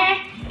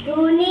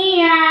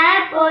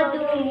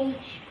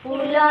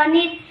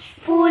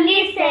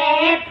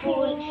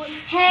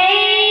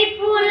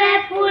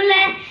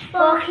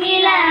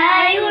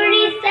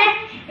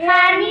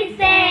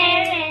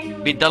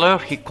বিদ্যালয়ৰ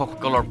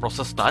শিক্ষকসকলৰ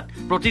প্ৰচেষ্টাত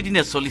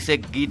প্ৰতিদিনে চলিছে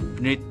গীত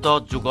নৃত্য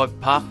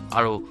যোগাভ্যাস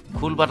আৰু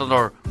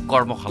খোলবাদনৰ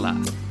কৰ্মশালা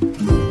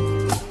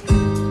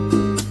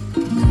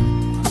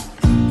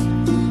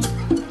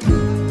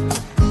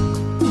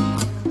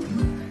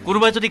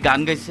কোনোবাই যদি গান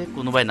গাইছে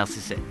কোনোবাই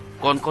নাচিছে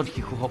কণ কণ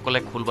শিশুসকলে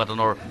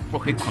খোলবাদনৰ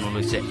প্ৰশিক্ষণ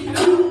লৈছে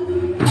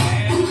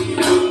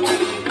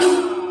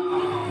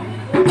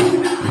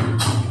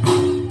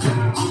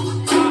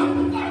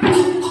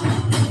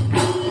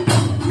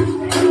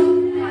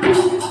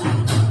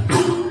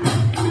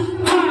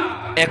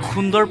এক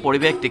সুন্দৰ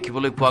পৰিৱেশ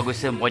দেখিবলৈ পোৱা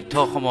গৈছে মধ্য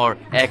অসমৰ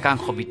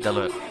একাংশ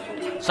বিদ্যালয়ত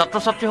ছাত্ৰ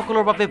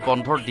ছাত্ৰীসকলৰ বাবে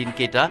বন্ধৰ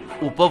দিনকেইটা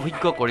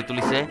উপভোগ্য কৰি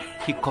তুলিছে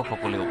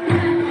শিক্ষকসকলেও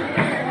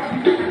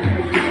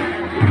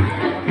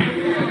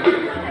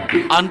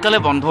আনকালে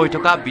বন্ধ হৈ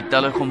থকা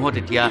বিদ্যালয়সমূহত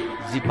এতিয়া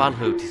জীপাল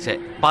হৈ উঠিছে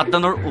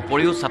পাঠদানৰ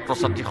উপৰিও ছাত্ৰ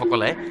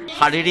ছাত্ৰীসকলে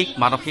শাৰীৰিক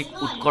মানসিক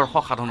উৎকৰ্ষ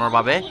সাধনৰ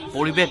বাবে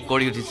পৰিৱেশ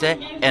গঢ়ি উঠিছে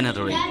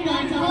এনেদৰে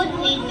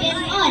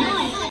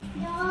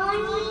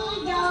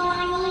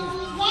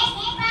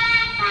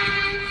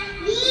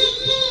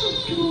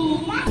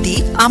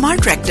अमर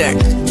ट्रैक्टर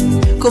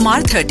कुमार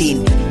 13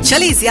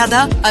 चले ज्यादा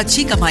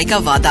अच्छी कमाई का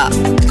वादा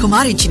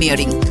Kumar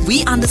engineering we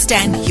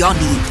understand your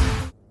need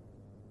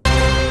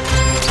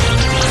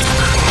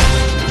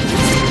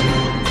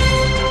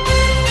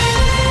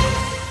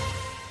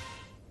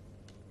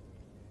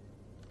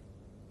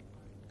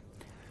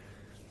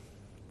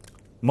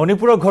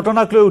মণিপুৰৰ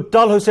ঘটনাক লৈ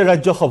উত্তাল হৈছে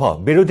ৰাজ্যসভা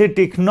বিৰোধীৰ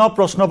তীক্ষ্ণ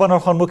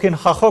প্ৰশ্নবাণৰ সন্মুখীন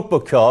শাসক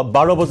পক্ষ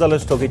 12 বজালৈ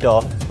স্থগিত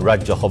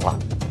ৰাজ্যসভা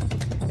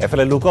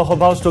এফালে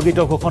লোকসভাও স্থগিত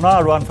ঘোষণা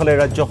আৰু আনফালে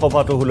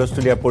ৰাজ্যসভাতো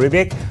হুলস্থুলীয়া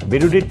পৰিৱেশ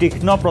বিৰোধীৰ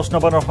তীক্ষ্ণ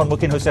প্ৰশ্নবাণৰ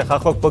সন্মুখীন হৈছে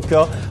শাসক পক্ষ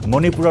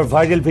মণিপুৰৰ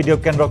ভাইৰেল ভিডিঅ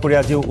কেন্দ্ৰ কৰি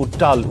আজিও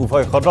উত্তাল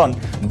উভয় সদন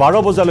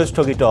 12 বজালৈ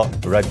স্থগিত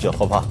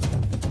ৰাজ্যসভা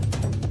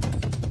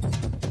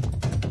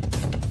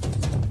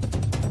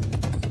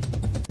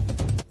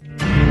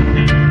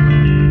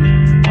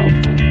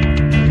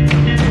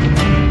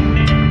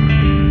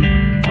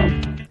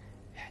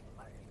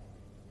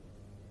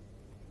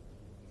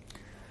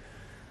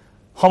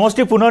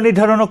সমষ্টি পুনৰ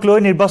নিৰ্ধাৰণক লৈ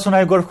নিৰ্বাচন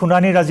আয়োগৰ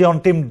শুনানিৰ আজি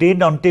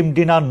অন্তিম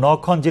দিনা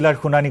 9খন জিলাৰ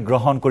শুনানি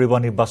গ্ৰহণ কৰিব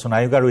নিৰ্বাচন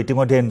আয়োগ আৰু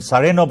ইতিমধ্যে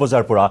 9:30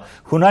 বজাৰ পৰা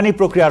শুনানি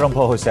প্ৰক্ৰিয়া আৰম্ভ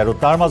হৈছে আৰু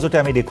তাৰ মাজতে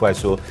আমি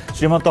দেখুৱাইছো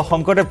শ্ৰীমন্ত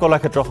শংকৰদেৱ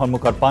কলাক্ষেত্ৰৰ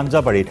সন্মুখত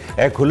পাঞ্জাবাৰীত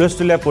এক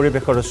হুলস্থুলীয়া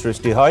পৰিৱেশৰ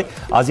সৃষ্টি হয়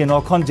আজি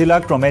 9খন জিলা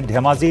ক্ৰমে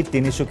ধেমাজি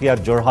তিনিচুকীয়া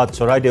যোৰহাট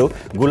চৰাইদেউ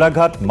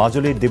গোলাঘাট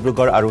মাজুলী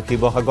ডিব্ৰুগড় আৰু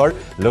শিৱসাগৰ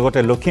লগতে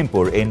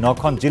লখিমপুৰ এই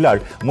 9খন জিলাৰ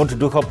মুঠ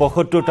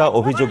 275টা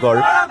অভিযোগৰ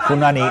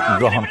শুনানি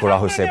গ্ৰহণ কৰা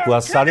হৈছে পুৱা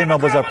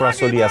 9:30 বজাৰ পৰা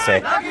চলি আছে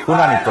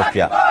শুনানি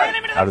প্ৰক্ৰিয়া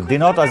আৰু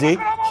দিনত আজি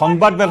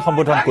সংবাদমেল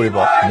সম্বোধন কৰিব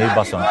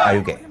নিৰ্বাচন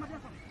আয়োগে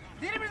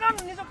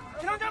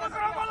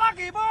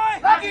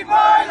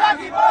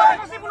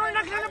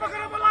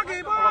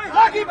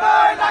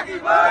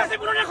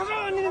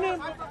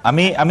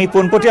আমি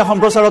পোনপটীয়া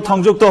সম্প্ৰচাৰত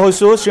সংযুক্ত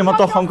হৈছো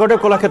শ্ৰীমন্ত শংকৰদেৱ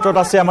কলাক্ষেত্ৰত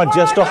আছে আমাৰ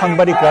জ্যেষ্ঠ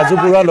সাংবাদিক ৰাজু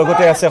বৰুৱা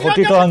লগতে আছে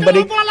সতীৰ্থ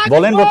সাংবাদিক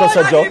বলেন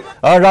ভট্টাচাৰ্য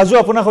ৰাজু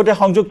আপোনাৰ সৈতে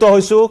সংযুক্ত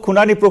হৈছো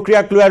শুনানি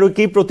প্ৰক্ৰিয়াক লৈ আৰু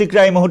কি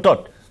প্ৰতিক্ৰিয়া এই মুহূৰ্তত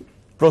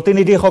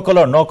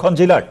প্ৰতিনিধিসকলৰ 9খন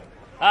জিলাৰ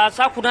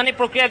চাওক শুনানি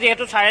প্ৰক্ৰিয়া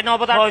যেহেতু 9:30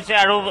 বজাত হৈছে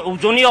আৰু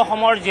উজনি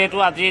অসমৰ যেহেতু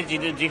আজি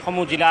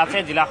যিসমূহ জিলা আছে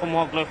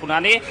জিলাসমূহক লৈ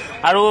শুনানি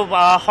আৰু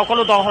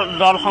সকলো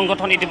দল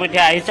সংগঠন ইতিমধ্যে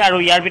আহিছে আৰু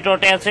ইয়াৰ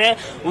ভিতৰতে আছে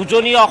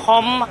উজনি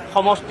অসম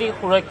সমষ্টি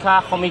সুৰক্ষা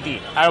সমিতি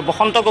আৰু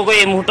বসন্ত গগৈ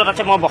এই মুহূৰ্তত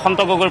আছে মই বসন্ত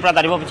গগৈৰ পৰা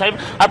জানিব বিচাৰিম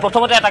আৰু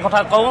প্ৰথমতে এটা কথা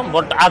কওঁ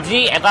আজি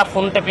এটা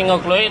ফোন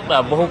টেপিঙক লৈ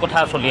বহু কথা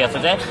চলি আছে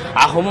যে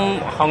আহোম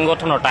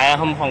সংগঠনৰ টাই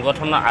আহোম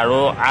সংগঠন আৰু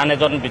আন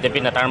এজন বিজেপি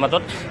নেতাৰ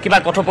মাজত কিবা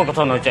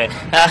কথোপকথন হৈছে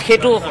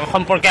সেইটো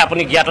সম্পৰ্কে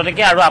আপুনি জ্ঞাত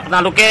নেকি আৰু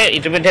আপোনালোকে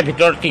ইতিমধ্যে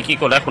ভিতৰত কি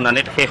ক'লে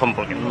শুনানিত সেই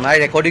সম্পৰ্কে নাই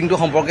ৰেকৰ্ডিংটো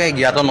সম্পৰ্কে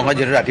জ্ঞাত নহয়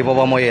যেহেতু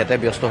ৰাতিপুৱা মই ইয়াতে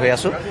ব্যস্ত হৈ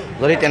আছোঁ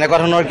যদি তেনেকুৱা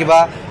ধৰণৰ কিবা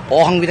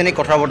অসাংবিধানিক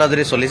কথা বতৰা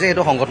যদি চলিছে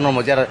সেইটো সংগঠনৰ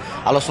মজিয়াত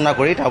আলোচনা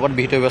কৰি তাৰ ওপৰত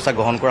বিহিত ব্যৱস্থা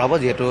গ্ৰহণ কৰা হ'ব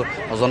যিহেতু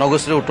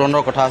জনগোষ্ঠীৰ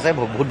উত্তৰণৰ কথা আছে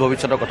ভোট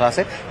ভৱিষ্যতৰ কথা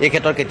আছে এই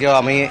ক্ষেত্ৰত কেতিয়াও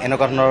আমি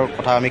এনেকুৱা ধৰণৰ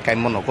কথা আমি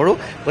কাম্য নকৰোঁ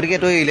গতিকে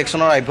এইটো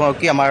ইলেকশ্যনৰ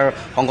কি আমাৰ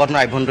সংগঠনৰ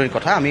আভ্যন্তৰীণ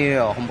কথা আমি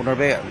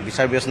সম্পূৰ্ণৰূপে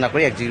বিচাৰ বিবেচনা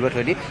কৰি এক্সিকিউটিভত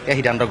থৈ দি এই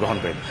সিদ্ধান্ত গ্ৰহণ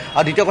কৰিম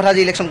আৰু দ্বিতীয় কথা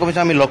আজি ইলেকশ্যন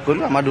কমিশ্যন আমি লগ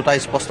কৰিলোঁ আমাৰ দুটা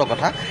স্পষ্ট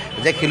কথা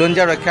যে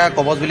খিলঞ্জীয়া ৰক্ষা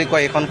কবচ বুলি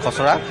কয় এখন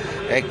খচৰা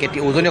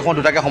উজনি অসমত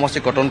দুটাকৈ সমষ্টি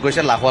গঠন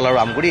কৰিছে লাহোৱাল আৰু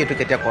আমগুৰি এইটো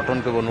কেতিয়া গঠন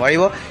কৰিব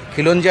নোৱাৰিব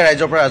খিলঞ্জীয়া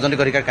ৰাইজৰ পৰা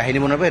ৰাজনৈতিক অধিকাৰ কাহিনী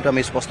বনাব এইটো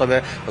আমি স্পষ্টভাৱে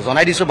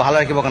জনাই দিছোঁ ভাল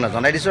ৰাখিবৰ কাৰণে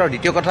জনাই দিছোঁ আৰু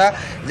দ্বিতীয় কথা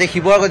যে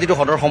শিৱসাগৰ যিটো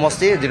সদৰ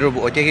সমষ্টি যিটো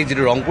ঐতিহাসিক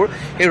যিটো ৰংপুৰ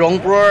এই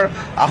ৰংপুৰৰ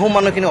আহোম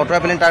মানুহখিনি আঁতৰাই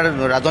পেলাই তাৰ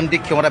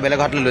ৰাজনৈতিক ক্ষমতা বেলেগ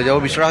হাতলৈ লৈ যাব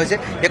বিচৰা হৈছে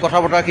এই কথা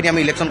বতৰাখিনি আমি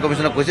ইলেকশ্যন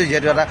কমিশ্যনক কৈছোঁ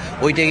যিহেতু এটা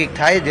ঐতিহাসিক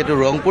ঠাই যিহেতু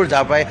ৰংপুৰ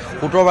যাৰ পৰাই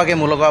 17 ভাগে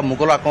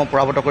মোগলৰ আক্ৰমণ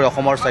পৰাভূত কৰি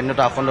অসমৰ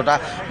স্বাধীনতা অখণ্ডতা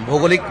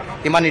ভৌগোলিক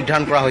সীমা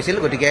নিৰ্ধাৰণ কৰা হৈছিল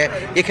গতিকে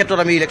এই ক্ষেত্ৰত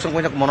আমি ইলেকশ্যন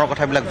কমিশ্যনক মনৰ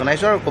কথাবিলাক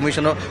জনাইছোঁ আৰু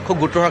কমিশ্যনেও খুব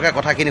গুৰুত্ব সহকাৰে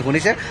কথাখিনি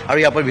শুনিছে আৰু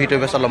ইয়াৰ পৰা বিহিত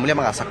ব্যৱস্থা ল'ম বুলি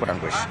আমাক আশ্বাস প্ৰদান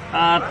কৰিছে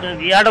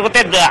ইয়াৰ লগতে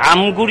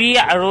আমগুৰি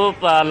আৰু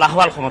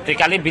লাহোৱাল সমষ্টি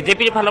কালি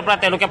বিজেপিৰ ফালৰ পৰা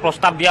তেওঁলোকে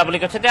প্ৰস্তাৱ দিয়া বুলি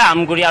কৈছে যে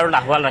আমগুৰি আৰু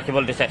লাহোৱাল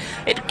ৰাখিবলৈ দিছে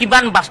এইটো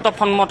কিমান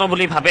বাস্তৱসন্মত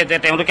বুলি ভাবে যে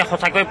তেওঁলোকে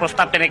সঁচাকৈ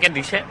প্ৰস্তাৱ তেনেকৈ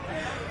দিছে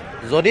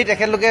যদি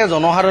তেখেতলোকে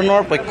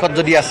জনসাধাৰণৰ পক্ষত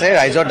যদি আছে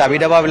ৰাইজৰ দাবী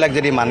দাবাবিলাক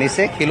যদি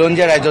মানিছে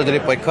খিলঞ্জীয়া ৰাইজৰ যদি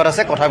পক্ষত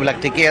আছে কথাবিলাক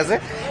ঠিকেই আছে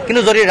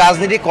কিন্তু যদি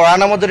ৰাজনীতি কৰাৰ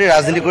নামত যদি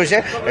ৰাজনীতি কৰিছে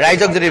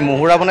ৰাইজক যদি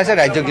মুহুৰা বনাইছে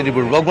ৰাইজক যদি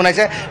বুৰ্বক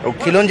বনাইছে আৰু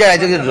খিলঞ্জীয়া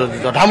ৰাইজক যদি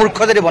যথামূৰ্খ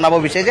যদি বনাব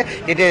বিচাৰিছে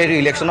তেতিয়া এই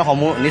ইলেকশ্যনৰ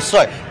সমূহ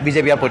নিশ্চয়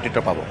বিজেপি ইয়াৰ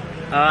প্ৰত্যুত্তৰ পাব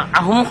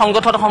আহোম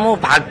সংগঠনসমূহ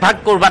ভাগ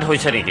কৰবাত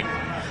হৈছে নেকি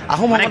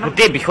আহোম মানে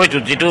গোটেই বিষয়টো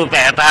যিটো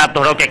এটা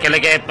ধৰক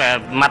একেলগে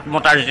মাত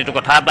মতাৰ যিটো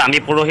কথা আমি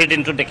পৰহিৰ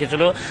দিনটোত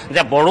দেখিছিলোঁ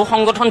যে বড়ো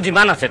সংগঠন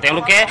যিমান আছে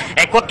তেওঁলোকে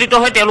একত্ৰিত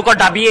হৈ তেওঁলোকৰ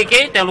দাবী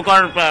একেই তেওঁলোকৰ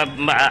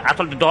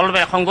আচলতে দল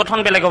সংগঠন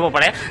বেলেগ হ'ব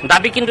পাৰে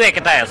দাবী কিন্তু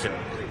একেটাই আছিল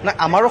না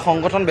আমাৰো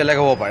সংগঠন বেলেগ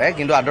হ'ব পাৰে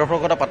কিন্তু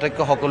আদৰ্শগত পাৰ্থক্য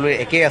সকলোৰে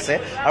একেই আছে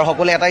আৰু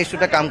সকলোৱে এটা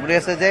ইস্যুতে কাম কৰি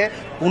আছে যে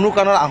কোনো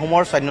কাৰণত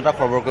আহোমৰ স্বাধীনতা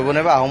খবৰ কৰিব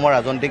নোৱাৰিব আহোমৰ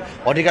ৰাজনৈতিক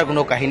অধিকাৰ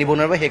কোনো কাহিনী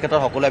বনাব সেই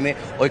ক্ষেত্ৰত সকলোৱে আমি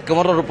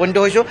ঐক্যমতত উপনীত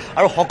হৈছোঁ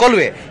আৰু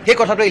সকলোৱে সেই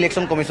কথাটো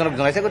ইলেকশ্যন কমিশ্যনক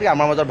জনাইছে গতিকে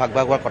আমাৰ মাজত ভাগ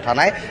হোৱাৰ কথা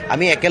নাই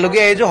আমি একেলগে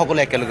আহিছোঁ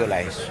সকলোৱে একেলগে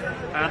ওলাই আহিছোঁ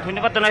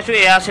ধন্যবাদ জনাইছোঁ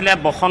এয়া আছিলে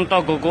বসন্ত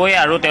গগৈ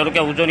আৰু তেওঁলোকে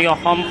উজনি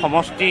অসম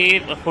সমষ্টি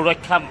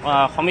সুৰক্ষা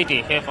সমিতি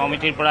সেই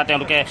সমিতিৰ পৰা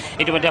তেওঁলোকে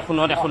ইতিমধ্যে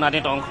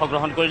শুনানিত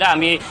অংশগ্ৰহণ কৰিলে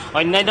আমি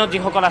অন্যান্য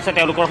যিসকল আছে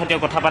তেওঁলোকৰ সৈতে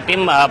কথা পাতিম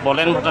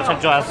বলেন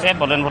ভট্টাচাৰ্য আছে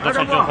বলেন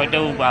ভট্টাচাৰ্যৰ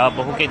সৈতেও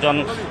বহুকেইজন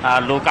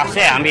লোক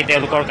আছে আমি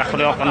তেওঁলোকৰ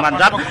কাষলৈ অকণমান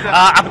যাম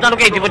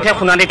আপোনালোকে ইতিমধ্যে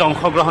শুনানিত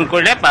অংশগ্ৰহণ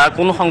কৰিলে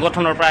কোন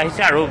সংগঠনৰ পৰা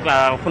আহিছে আৰু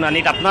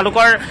শুনানিত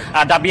আপোনালোকৰ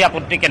দাবী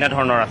আপত্তি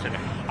কেনেধৰণৰ আছিলে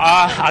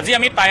আজি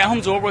আমি টাই আহোম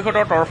যুৱ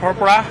পৰিষদৰ তৰফৰ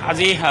পৰা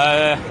আজি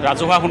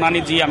ৰাজহুৱা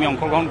শুনানিত যি আমি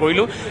অংশগ্ৰহণ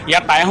কৰিলোঁ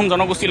ইয়াত টাই আহোম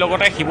জনগোষ্ঠীৰ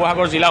লগতে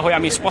শিৱসাগৰ জিলা হৈ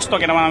আমি স্পষ্ট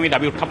কেইটামান আমি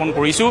দাবী উত্থাপন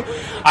কৰিছোঁ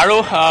আৰু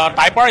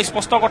তাইৰ পৰা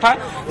স্পষ্ট কথা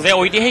যে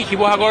ঐতিহাসিক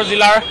শিৱসাগৰ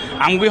জিলাৰ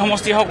আমগুৰি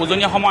সমষ্টি হওক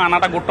উজনি অসমৰ আন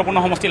এটা গুৰুত্বপূৰ্ণ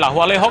সমষ্টি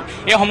লাহোৱালেই হওক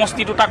এই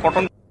সমষ্টি দুটা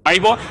কৰ্তন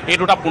মাৰিব এই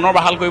দুটা পুনৰ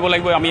বাহাল কৰিব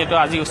লাগিব আমি এইটো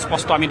আজি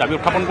স্পষ্ট আমি দাবী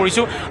উত্থাপন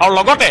কৰিছোঁ আৰু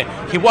লগতে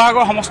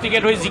শিৱসাগৰ সমষ্টিকে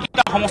ধৰি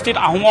যিকেইটা সমষ্টিত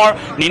আহোমৰ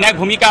নিৰ্ণায়ক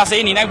ভূমিকা আছে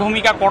এই নিৰ্ণায়ক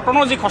ভূমিকা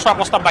কৰ্তনৰ যি খচৰা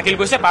প্ৰস্তাৱ দাখিল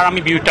কৰিছে তাৰ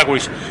আমি বিৰোধিতা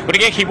কৰিছোঁ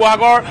গতিকে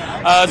শিৱসাগৰ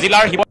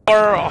জিলাৰ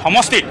শিৱসাগৰ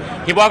সমষ্টিত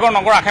শিৱসাগৰ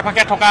নগৰ আশে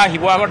পাশে থকা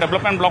শিৱসাগৰ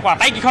ডেভেলপমেণ্ট ব্লকৰ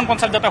আটাইকেইখন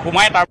পঞ্চায়ত যাতে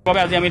সোমায় তাৰ বাবে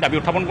আজি আমি দাবী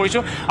উত্থাপন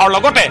কৰিছোঁ আৰু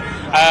লগতে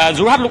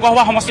যোৰহাট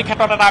লোকসভা সমষ্টিৰ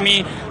ক্ষেত্ৰত এটা আমি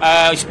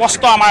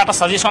স্পষ্ট আমাৰ এটা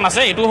ছাজেশ্যন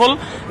আছে এইটো হ'ল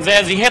যে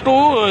যিহেতু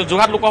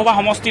যোৰহাট লোকসভা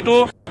সমষ্টিটো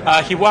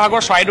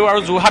শিৱসাগৰ চৰাইদেউ আৰু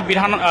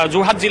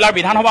যোৰহাট জিলাৰ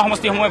বিধানসভা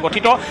সমষ্টিসমূহে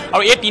গঠিত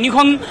আৰু এই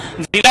তিনিখন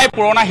জিলাই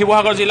পুৰণা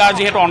শিৱসাগৰ জিলাৰ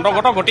যিহেতু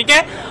অন্তৰ্গত গতিকে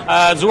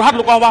যোৰহাট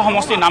লোকসভা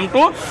সমষ্টিৰ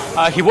নামটো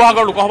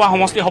শিৱসাগৰ লোকসভা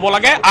সমষ্টি হ'ব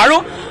লাগে আৰু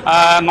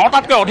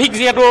 9টাতকৈ অধিক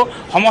যিহেতু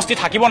সমষ্টি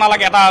থাকিব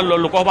নালাগে এটা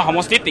লোকসভা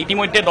সমষ্টিত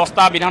ইতিমধ্যে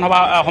 10টা বিধানসভা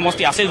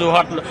সমষ্টি আছে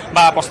যোৰহাট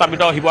বা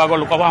প্ৰস্তাৱিত শিৱসাগৰ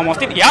লোকসভা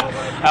সমষ্টিত ইয়াত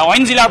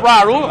অইন জিলাৰ পৰা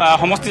আৰু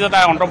সমষ্টি যাতে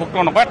অন্তৰ্ভুক্ত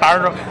নকৰে তাৰ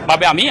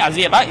বাবে আমি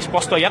আজি এটা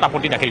স্পষ্ট ইয়াত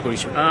আপত্তি দাখিল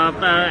কৰিছোঁ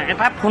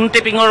এটা ফোন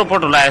টেপিঙৰ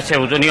ওপৰত ওলাই আছে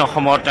উজনি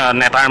অসমত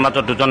নেতাৰ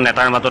মাজত দুজন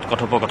নেতাৰ মাজত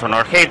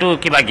কথোপকথনৰ সেইটো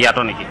কিবা জ্ঞাত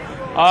নেকি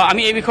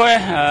আমি এই বিষয়ে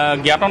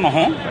জ্ঞাত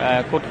নহওঁ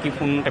ক'ত কি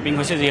ফোন টেপিং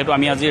হৈছে যিহেতু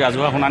আমি আজি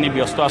ৰাজহুৱা শুনানি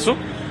ব্যস্ত আছোঁ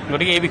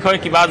গতিকে এই বিষয়ে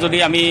কিবা যদি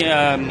আমি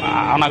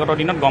অনাগত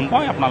দিনত গম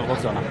পাওঁ আপোনালোকক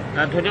জনাম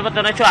ধন্যবাদ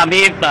জনাইছোঁ আমি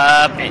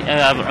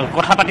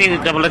কথা পাতি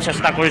যাবলৈ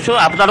চেষ্টা কৰিছোঁ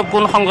আপোনালোক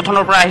কোন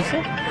সংগঠনৰ পৰা আহিছে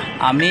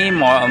আমি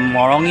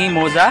মৰঙী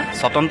মৌজা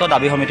স্বতন্ত্ৰ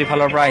দাবী সমিতিৰ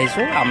ফালৰ পৰা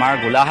আহিছোঁ আমাৰ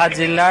গোলাঘাট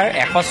জিলাৰ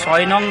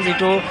 106 নং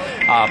যিটো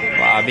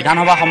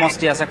বিধানসভা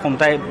সমষ্টি আছে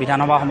খুমটাই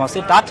বিধানসভা সমষ্টি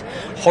তাত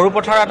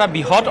সৰুপথাৰ এটা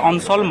বৃহৎ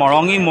অঞ্চল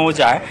মৰঙী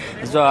মৌজাৰ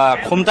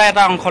খুমটাই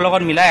এটা অংশৰ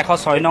লগত মিলাই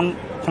 106 নং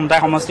খুমটাই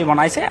সমষ্টি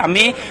বনাইছে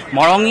আমি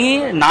মৰঙীৰ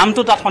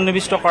নামটো তাত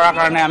সন্নিৱিষ্ট কৰাৰ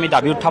কাৰণে আমি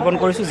দাবী উত্থাপন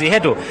কৰিছোঁ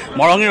যিহেতু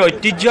মৰঙীৰ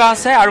ঐতিহ্য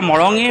আছে আৰু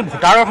মৰঙীৰ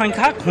ভোটাৰৰ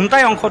সংখ্যা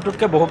খুমটাই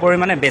অংশটোতকৈ বহু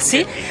পৰিমাণে বেছি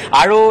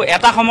আৰু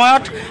এটা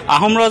সময়ত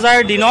আহোম ৰজাৰ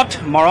দিনত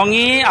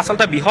মৰঙী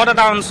আচলতে বৃহৎ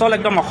এটা অঞ্চল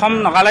একদম অসম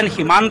নাগালেণ্ড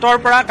সীমান্তৰ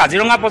পৰা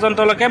কাজিৰঙা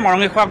পৰ্যন্তলৈকে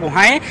মৰঙী খোৱা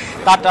গোহাঁয়ে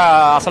তাত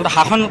আচলতে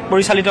শাসন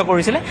পৰিচালিত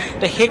কৰিছিলে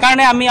তো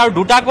সেইকাৰণে আমি আৰু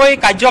দুটাকৈ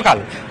কাৰ্যকাল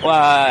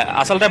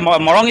আচলতে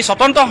মৰঙী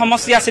স্বতন্ত্ৰ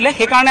সমষ্টি আছিলে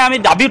সেইকাৰণে আমি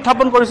দাবী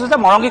উত্থাপন কৰিছোঁ যে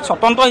মৰঙীক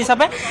স্বতন্ত্ৰ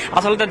হিচাপে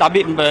আচলতে দাবী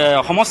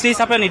সমষ্টি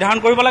হিচাপে নিৰ্ধাৰণ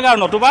কৰিব লাগে আৰু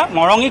নতুবা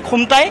মৰঙী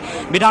খুমটাই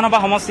বিধানসভা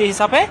সমষ্টি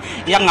হিচাপে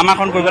ইয়াক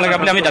নামাকৰণ কৰিব লাগে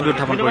বুলি আমি দাবী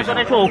উত্থাপন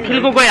কৰিছোঁ অখিল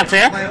গগৈ আছে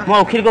মই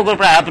অখিল গগৈৰ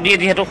পৰা আপুনি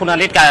যিহেতু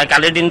শুনানিত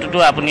কালিৰ দিনটোতো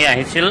আপুনি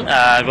আহিছিল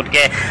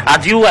গতিকে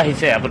আজিও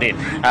আহিছে আপুনি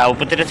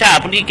উপস্থিত আছে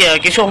আপুনি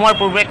কিছু সময়ৰ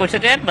পূৰ্বে কৈছে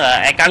যে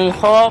একাংশ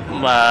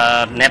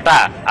নেতা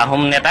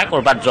আহোম নেতা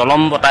ক'ৰবাত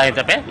জলম বঁটা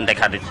হিচাপে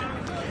দেখা দিছে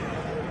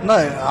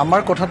নাই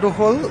আমাৰ কথাটো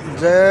হ'ল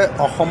যে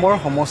অসমৰ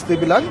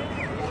সমষ্টিবিলাক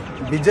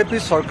বিজেপি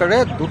চৰকাৰে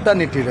দুটা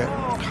নীতিৰে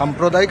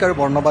সাম্প্ৰদায়িক আৰু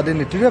বৰ্ণবাদী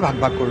নীতিৰে ভাগ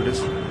কৰি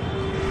দিছে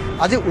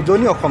আজি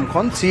উজনি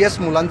অসমখন CS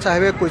মুলান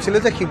চাহেবে কৈছিলে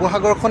যে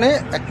শিৱসাগৰখনে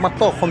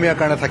একমাত্ৰ অসমীয়াৰ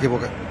কাৰণে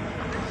থাকিবগে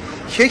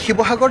সেই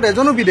শিৱসাগৰত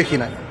এজনো বিদেশী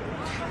নাই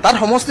তাত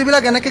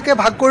সমষ্টিবিলাক এনেকৈ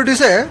ভাগ কৰি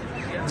দিছে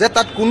যে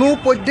তাত কোনো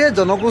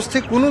পৰ্যায়ে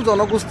কোনো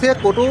জনগোষ্ঠীয়ে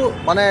ক'তো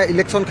মানে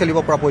ইলেকশ্যন খেলিব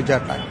পৰা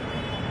পৰ্যায়ত নাই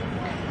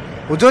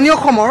উজনি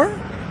অসমৰ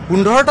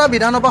 15টা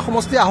বিধানসভা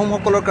সমষ্টি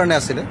আহোমসকলৰ কাৰণে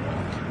আছিলে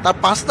তাৰ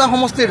 5টা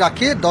সমষ্টি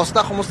ৰাখি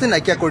 10টা সমষ্টি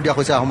নাইকিয়া কৰি দিয়া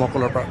হৈছে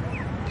আহোমসকলৰ পৰা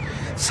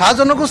চাহ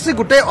জনগোষ্ঠী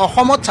গোটেই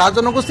অসমত চাহ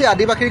জনগোষ্ঠী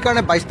আদিবাসীৰ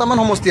কাৰণে 22টামান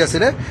সমষ্টি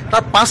আছিলে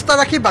তাৰ 5টা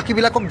ৰাখি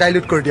বাকীবিলাকক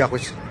ডাইলিউট কৰি দিয়া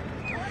হৈছে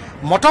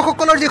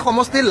মঠসকলৰ যি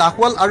সমষ্টি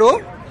লাহৱাল আৰু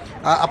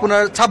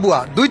আপোনাৰ চাবুৱা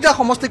দুইটা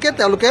সমষ্টিকে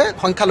তেওঁলোকে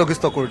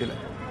সংখ্যালঘিষ্ঠ কৰি দিলে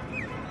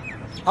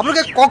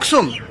আপোনালোকে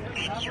কওকচোন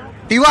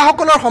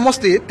তিৱাসকলৰ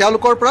সমষ্টি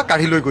তেওঁলোকৰ পৰা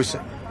কাঢ়ি লৈ গৈছে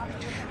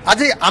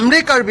আজি আমৰি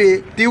কাৰ্বি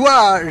তিৱা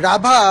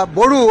ৰাভা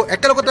বড়ো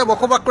একেলগতে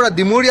বসবাস কৰা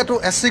ডিমৰীয়াটো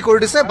SC কৰি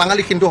দিছে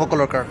বাঙালী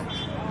হিন্দুসকলৰ কাৰণে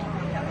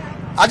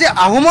আজি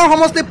আহোমৰ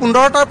সমষ্টি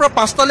 15টাৰ পৰা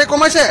 5টালৈ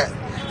কমাইছে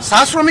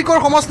চাহ শ্ৰমিকৰ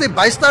সমষ্টি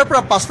 22টাৰ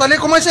পৰা 5টালৈ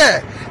কমাইছে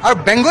আৰু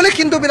বেংগলী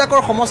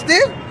হিন্দুবিলাকৰ সমষ্টি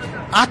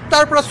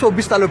 8টাৰ পৰা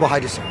 24টালৈ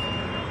বঢ়াই দিছে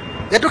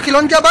এইটো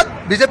খিলঞ্জীয়াবাদ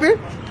বিজেপিৰ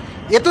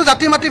এইটো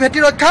জাতি মাটি ভেটি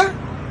ৰক্ষা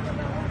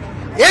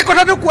এই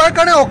কথাটো কোৱাৰ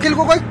কাৰণে অখিল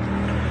গগৈ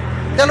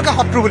তেওঁলোকে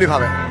শত্ৰু বুলি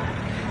ভাবে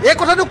এই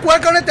কথাটো কোৱাৰ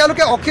কাৰণে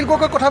তেওঁলোকে অখিল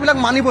গগৈ কথাবিলাক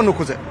মানিব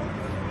নোখোজে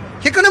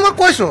সেইকাৰণে মই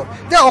কৈছোঁ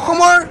যে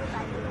অসমৰ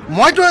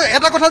মইতো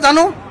এটা কথা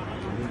জানো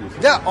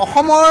যে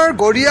অসমৰ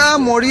গৰিয়া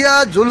মৰিয়া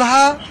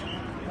জুলহা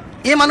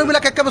এই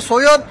মানুহবিলাক একেবাৰে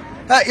ছয়দ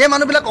এই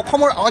মানুহবিলাক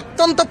অসমৰ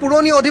অত্যন্ত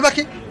পুৰণি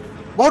অধিবাসী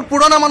বহুত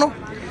পুৰণা মানুহ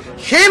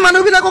সেই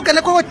মানুহবিলাকক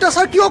কেনেকৈ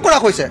অত্যাচাৰ কিয় কৰা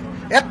হৈছে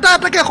এটা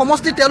এটাকে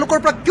সমষ্টি তেওঁলোকৰ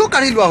পৰা কিয়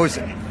কাঢ়ি লোৱা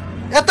হৈছে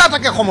এটা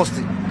এটাকে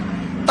সমষ্টি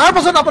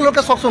তাৰপাছত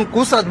আপোনালোকে চাওকচোন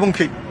কোচ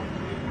ৰাজবংশী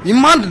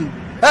ইমান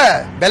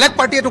বেলেগ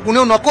পাৰ্টি এইটো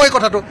কোনেও নকয়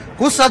কথাটো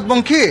কোচ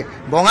ৰাজবংশী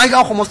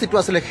বঙাইগাঁও সমষ্টিটো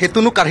আছিলে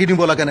সেইটোনো কাঢ়ি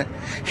দিব লাগেনে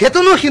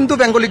সেইটোনো হিন্দু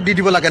বেংগলীক দি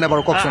দিব লাগেনে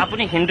বাৰু কওকচোন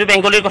আপুনি হিন্দু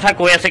বেংগলীৰ কথা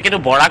কৈ আছে কিন্তু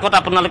বৰাকত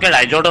আপোনালোকে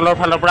ৰাইজৰ দলৰ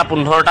ফালৰ পৰা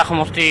 15টা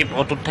সমষ্টি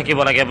অটুট থাকিব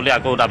লাগে বুলি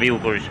আকৌ দাবীও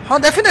কৰিছে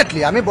ডেফিনেটলি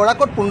আমি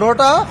বৰাকত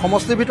 15টা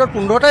সমষ্টিৰ ভিতৰত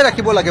 15টাই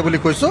ৰাখিব লাগে বুলি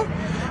কৈছোঁ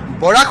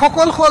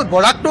বৰাকসকল হ'ল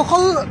বৰাকটো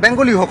হ'ল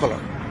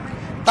বেংগলীসকলৰ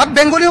তাত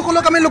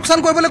বেংগলীসকলক আমি লোকচান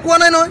কৰিবলৈ কোৱা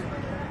নাই নহয়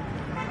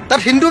তাত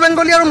হিন্দু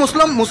বেংগলী আৰু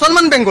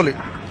মুছলমান বেংগলী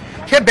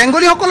সেই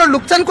বেংগলীসকলৰ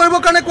লোকচান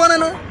কৰিবৰ কাৰণে কোৱা নাই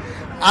নহয়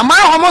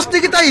আমাৰ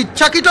সমষ্টিকেইটা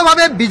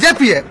ইচ্ছাকৃতভাৱে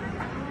বিজেপিয়ে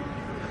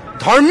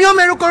ধৰ্মীয়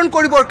মেৰুকৰণ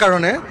কৰিবৰ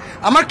কাৰণে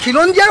আমাৰ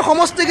খিলঞ্জীয়াৰ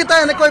সমষ্টিকেইটা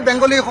এনেকৈ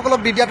বেংগলীসকলক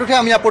দি দিয়াটোহে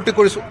আমি আপত্তি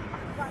কৰিছোঁ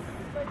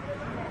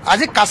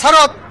আজি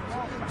কাছাৰত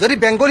যদি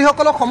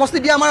বেংগলীসকলক সমষ্টি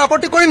দিয়ে আমাৰ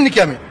আপত্তি কৰিম নেকি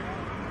আমি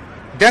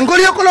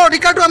বেংগলীসকলৰ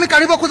অধিকাৰটো আমি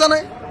কাঢ়িব খোজা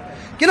নাই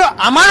কিন্তু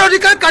আমাৰ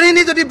অধিকাৰ কাঢ়ি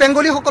নি যদি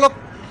বেংগলীসকলক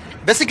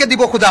বেছিকৈ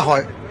দিব খোজা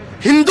হয়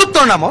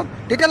হিন্দুত্বৰ নামত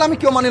তেতিয়াহ'লে আমি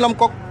কিয় মানি ল'ম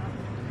কওক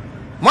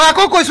মই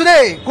আকৌ কৈছোঁ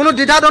দেই কোনো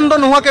দ্বিধাদ্বন্দ্ব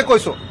নোহোৱাকৈ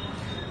কৈছোঁ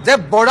যে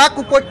বৰাক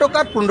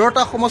উপত্যকাত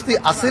 15টা সমষ্টি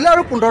আছিলে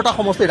আৰু 15টা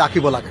সমষ্টি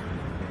ৰাখিব লাগে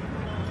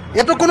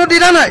এইটো কোনো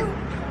দ্বিধা নাই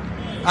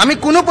আমি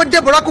কোনো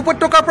পৰ্যায়ে বৰাক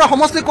উপত্যকাৰ পৰা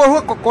সমষ্টি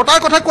কটাৰ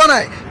কথা কোৱা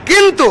নাই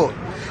কিন্তু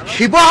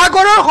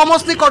শিৱসাগৰৰ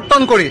সমষ্টি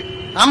কৰ্তন কৰি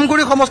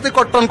আমগুৰি সমষ্টি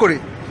কৰ্তন কৰি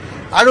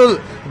আৰু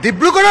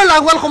ডিব্ৰুগড়ৰ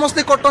লাহৱাল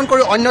সমষ্টি কৰ্তন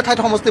কৰি অন্য ঠাইত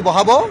সমষ্টি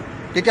বহাব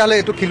তেতিয়াহ'লে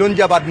এইটো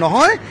খিলঞ্জীয়াবাদ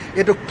নহয়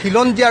এইটো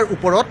খিলঞ্জীয়াৰ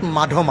ওপৰত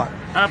মাধমাৰ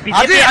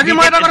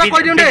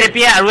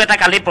বিজেপিয়ে আৰু এটা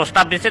কালি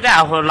প্ৰস্তাৱ দিছে যে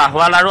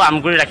লাহৱাল আৰু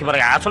আমগুৰি ৰাখিব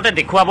লাগে আচলতে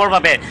দেখুৱাবৰ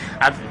বাবে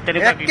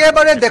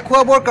একেবাৰে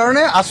দেখুৱাবৰ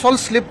কাৰণে আচল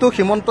শ্লিপটো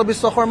হিমন্ত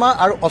বিশ্ব শৰ্মা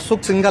আৰু অশোক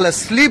সিংঘালে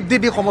শ্লিপ দি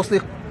সমষ্টি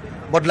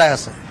বদলাই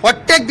আছে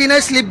প্ৰত্যেক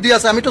দিনাই শ্লিপ দি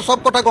আছে আমিতো চব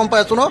কথা গম পাই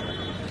আছো ন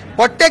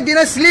প্ৰত্যেক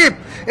দিনাই শ্লিপ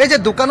এই যে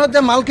দোকানত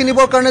যে মাল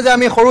কিনিবৰ কাৰণে যে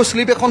আমি সৰু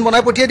শ্লিপ এখন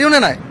বনাই পঠিয়াই দিওঁ নে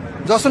নাই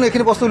যচোন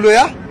এইখিনি বস্তু লৈ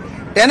আহ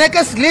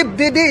তেনেকৈ শ্লিপ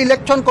দি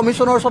ইলেকশ্যন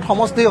কমিশ্যনৰ ওচৰত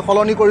সমষ্টি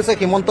সলনি কৰিছে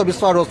হিমন্ত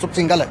বিশ্ব আৰু অশোক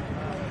সিংঘালে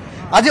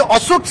আজি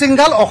অশোক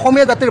সিংঘাল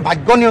অসমীয়া জাতিৰ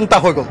ভাগ্য নিয়ন্তা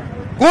হৈ গ'ল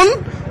কোন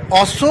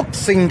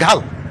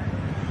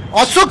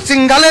অশোক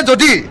সিংঘালে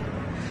যদি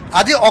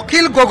আজি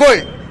অখিল গগৈ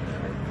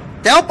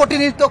তেওঁ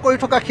প্ৰতিনিধিত্ব কৰি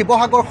থকা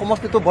শিৱসাগৰ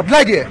সমষ্টিটো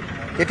বদলাই দিয়ে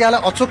তেতিয়াহ'লে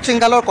অশোক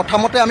সিংঘালৰ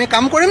কথামতে আমি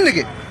কাম কৰিম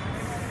নেকি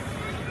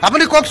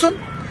আপুনি কওকচোন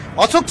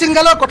অশোক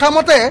সিংঘালৰ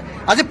কথামতে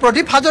আজি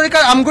প্ৰদীপ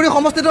হাজৰিকাৰ আমগুৰি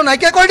সমষ্টিটো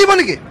নাইকিয়া কৰি দিব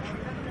নেকি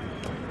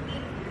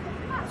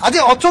আজি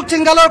অশোক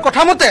সিংঘালৰ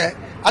কথামতে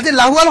আজি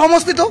লাহৱাল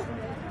সমষ্টিটো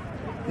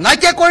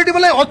নাইকিয়া কৰি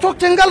দিবলৈ অশোক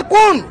সিংঘাল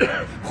কোন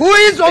হু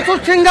ইজ অশোক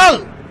সিংঘাল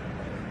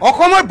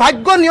অসমৰ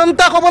ভাগ্য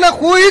নিয়ন্তা হ'বলৈ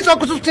হু ইজ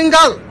অশোক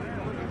সিংঘাল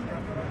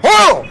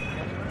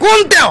কোন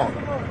তেওঁ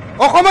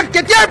অসমত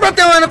কেতিয়াৰ পৰা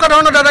তেওঁ এনেকুৱা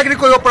ধৰণৰ দাদাগিৰি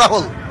কৰিব পৰা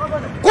হ'ল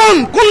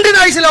কোনদিনা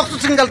আহিছিলে অশোক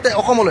সিংঘাল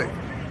অসমলৈ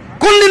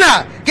কোনদিনা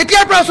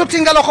কেতিয়াৰ পৰা অশোক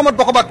সিংঘাল অসমত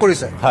বসবাস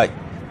কৰিছে হয়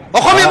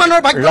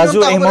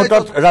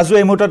ৰাজু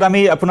এই মুহূৰ্তত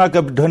আমি আপোনাক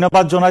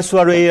ধন্যবাদ জনাইছো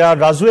আৰু এই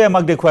ৰাজুৱে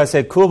আমাক দেখুৱাইছে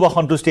খুব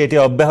অসন্তুষ্টি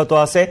এতিয়া অব্যাহত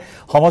আছে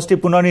সমষ্টি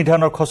পুনৰ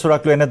নিৰ্ধাৰণৰ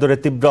খচৰাক লৈ এনেদৰে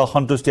তীব্ৰ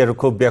অসন্তুষ্টি আৰু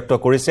ক্ষোভ ব্যক্ত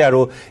কৰিছে আৰু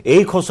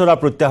এই খচৰা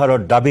প্ৰত্যাহাৰৰ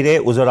দাবীৰে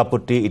ওজৰ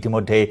আপত্তি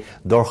ইতিমধ্যে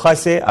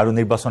দৰ্শাইছে আৰু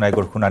নিৰ্বাচন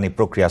আয়োগৰ শুনানি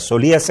প্ৰক্ৰিয়া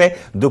চলি আছে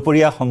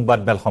দুপৰীয়া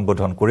সংবাদমেল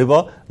সম্বোধন কৰিব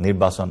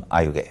নিৰ্বাচন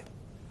আয়োগে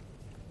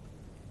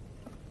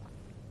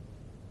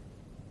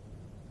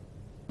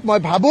মই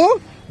ভাবো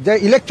যে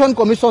ইলেকশ্যন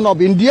কমিশ্যন অফ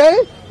ইণ্ডিয়াই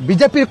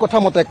বিজেপিৰ কথা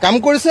মতে কাম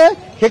কৰিছে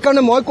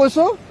সেইকাৰণে মই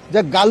কৈছো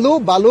যে গালু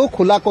বালু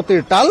খোলা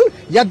কটিৰ তাল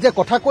ইয়াত যে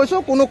কথা কৈছো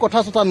কোনো কথা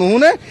চথা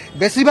নুশুনে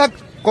বেছিভাগ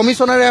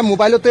কমিশনাৰে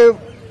মোবাইলতে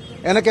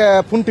এনেকৈ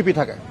ফোন টিপি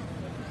থাকে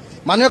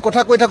মানুহে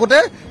কথা কৈ থাকোঁতে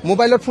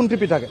মোবাইলত ফোন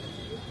টিপি থাকে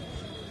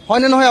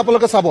হয়নে নহয়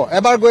আপোনালোকে চাব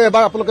এবাৰ গৈ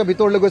এবাৰ আপোনালোকে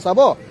ভিতৰলৈ গৈ চাব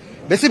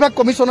বেছিভাগ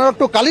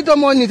কমিশনাৰকতো কালিতো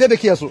মই নিজে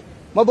দেখি আছোঁ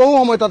মই বহু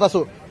সময় তাত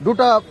আছোঁ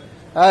দুটা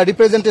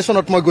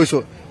ৰিপ্ৰেজেণ্টেশ্যনত মই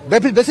গৈছোঁ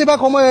বেছিভাগ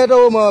সময় এইটো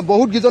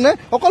বহুত কেইজনে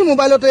অকল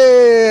মোবাইলতে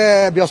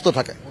ব্যস্ত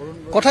থাকে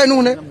কথাই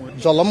নুশুনে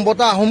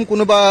জলম্বতা আহোম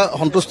কোনোবা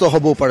সন্তুষ্ট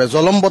হ'বও পাৰে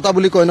জলম্বতা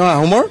বুলি কয় নহয়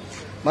আহোমৰ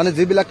মানে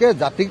যিবিলাকে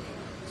জাতিক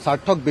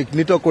স্বাৰ্থক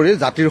বিঘ্নিত কৰি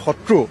জাতিৰ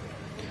শত্ৰু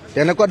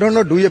তেনেকুৱা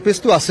ধৰণৰ দুই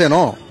এপিছটো আছে ন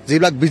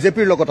যিবিলাক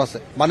বিজেপিৰ লগত আছে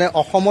মানে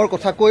অসমৰ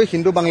কথা কৈ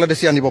হিন্দু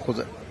বাংলাদেশী আনিব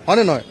খোজে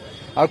হয়নে নহয়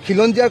আৰু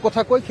খিলঞ্জীয়াৰ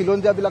কথা কৈ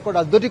খিলঞ্জীয়াবিলাকৰ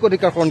ৰাজনৈতিক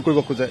অধিকাৰ হৰণ কৰিব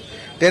খোজে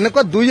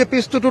তেনেকুৱা দুই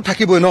এপিছটোতো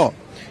থাকিবই ন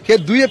সেই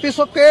দুই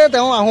এপিছকে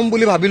তেওঁ আহোম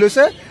বুলি ভাবি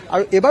লৈছে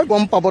আৰু এবাৰ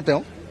গম পাব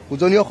তেওঁ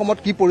উজনি অসমত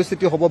কি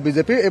পৰিস্থিতি হ'ব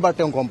বিজেপিৰ এবাৰ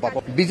তেওঁ গম পাব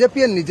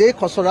বিজেপিয়ে নিজেই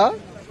খচৰা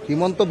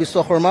হিমন্ত বিশ্ব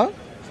শৰ্মা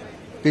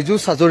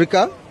পীযুষ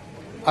হাজৰিকা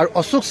আৰু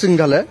অশোক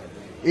সিংঘালে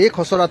এই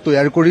খচৰা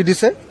তৈয়াৰ কৰি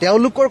দিছে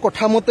তেওঁলোকৰ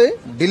কথা মতে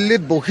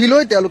দিল্লীত বহি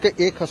লৈ তেওঁলোকে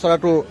এই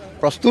খচৰাটো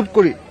প্ৰস্তুত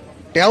কৰি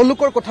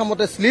তেওঁলোকৰ কথা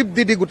মতে স্লিপ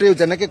দি গোটেই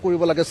যেনেকৈ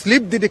কৰিব লাগে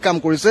স্লিপ দি কাম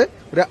কৰিছে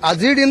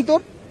আজিৰ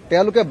দিনটোত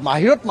তেওঁলোকে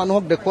বাহিৰত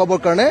মানুহক দেখুৱাবৰ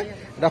কাৰণে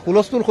এটা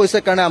হুলস্থুল হৈছে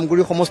কাৰণে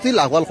আমগুৰি সমষ্টি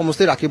লাহোৱাল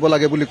সমষ্টি ৰাখিব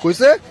লাগে বুলি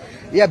কৈছে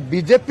এয়া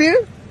বিজেপিৰ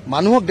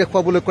মানুহক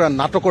দেখুৱাবলৈ কৰা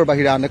নাটকৰ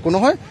বাহিৰে আন একো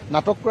নহয়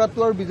নাটক কৰাটো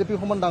আৰু বিজেপিৰ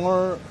সমান ডাঙৰ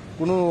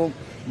কোনো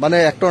মানে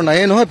এক্টৰ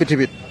নাইয়ে নহয়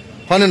পৃথিৱীত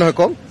হয়নে নহয়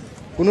কওক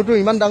কোনোটো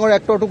ইমান ডাঙৰ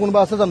এক্টৰটো কোনোবা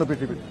আছে জানো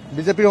পৃথিৱীত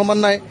বিজেপিৰ সমান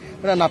নাই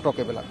এটা নাটক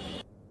এইবিলাক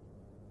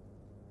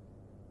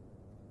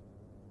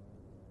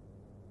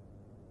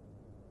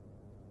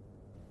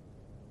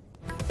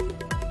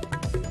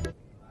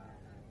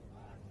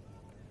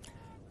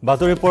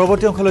বাতৰিৰ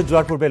পৰৱৰ্তী অংশলৈ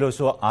যোৱাৰ পূৰ্বে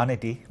লৈছো আন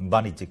এটি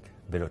বাণিজ্যিক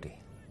বিৰতি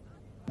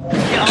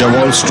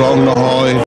কেৱল ষ্ট্ৰং নহয়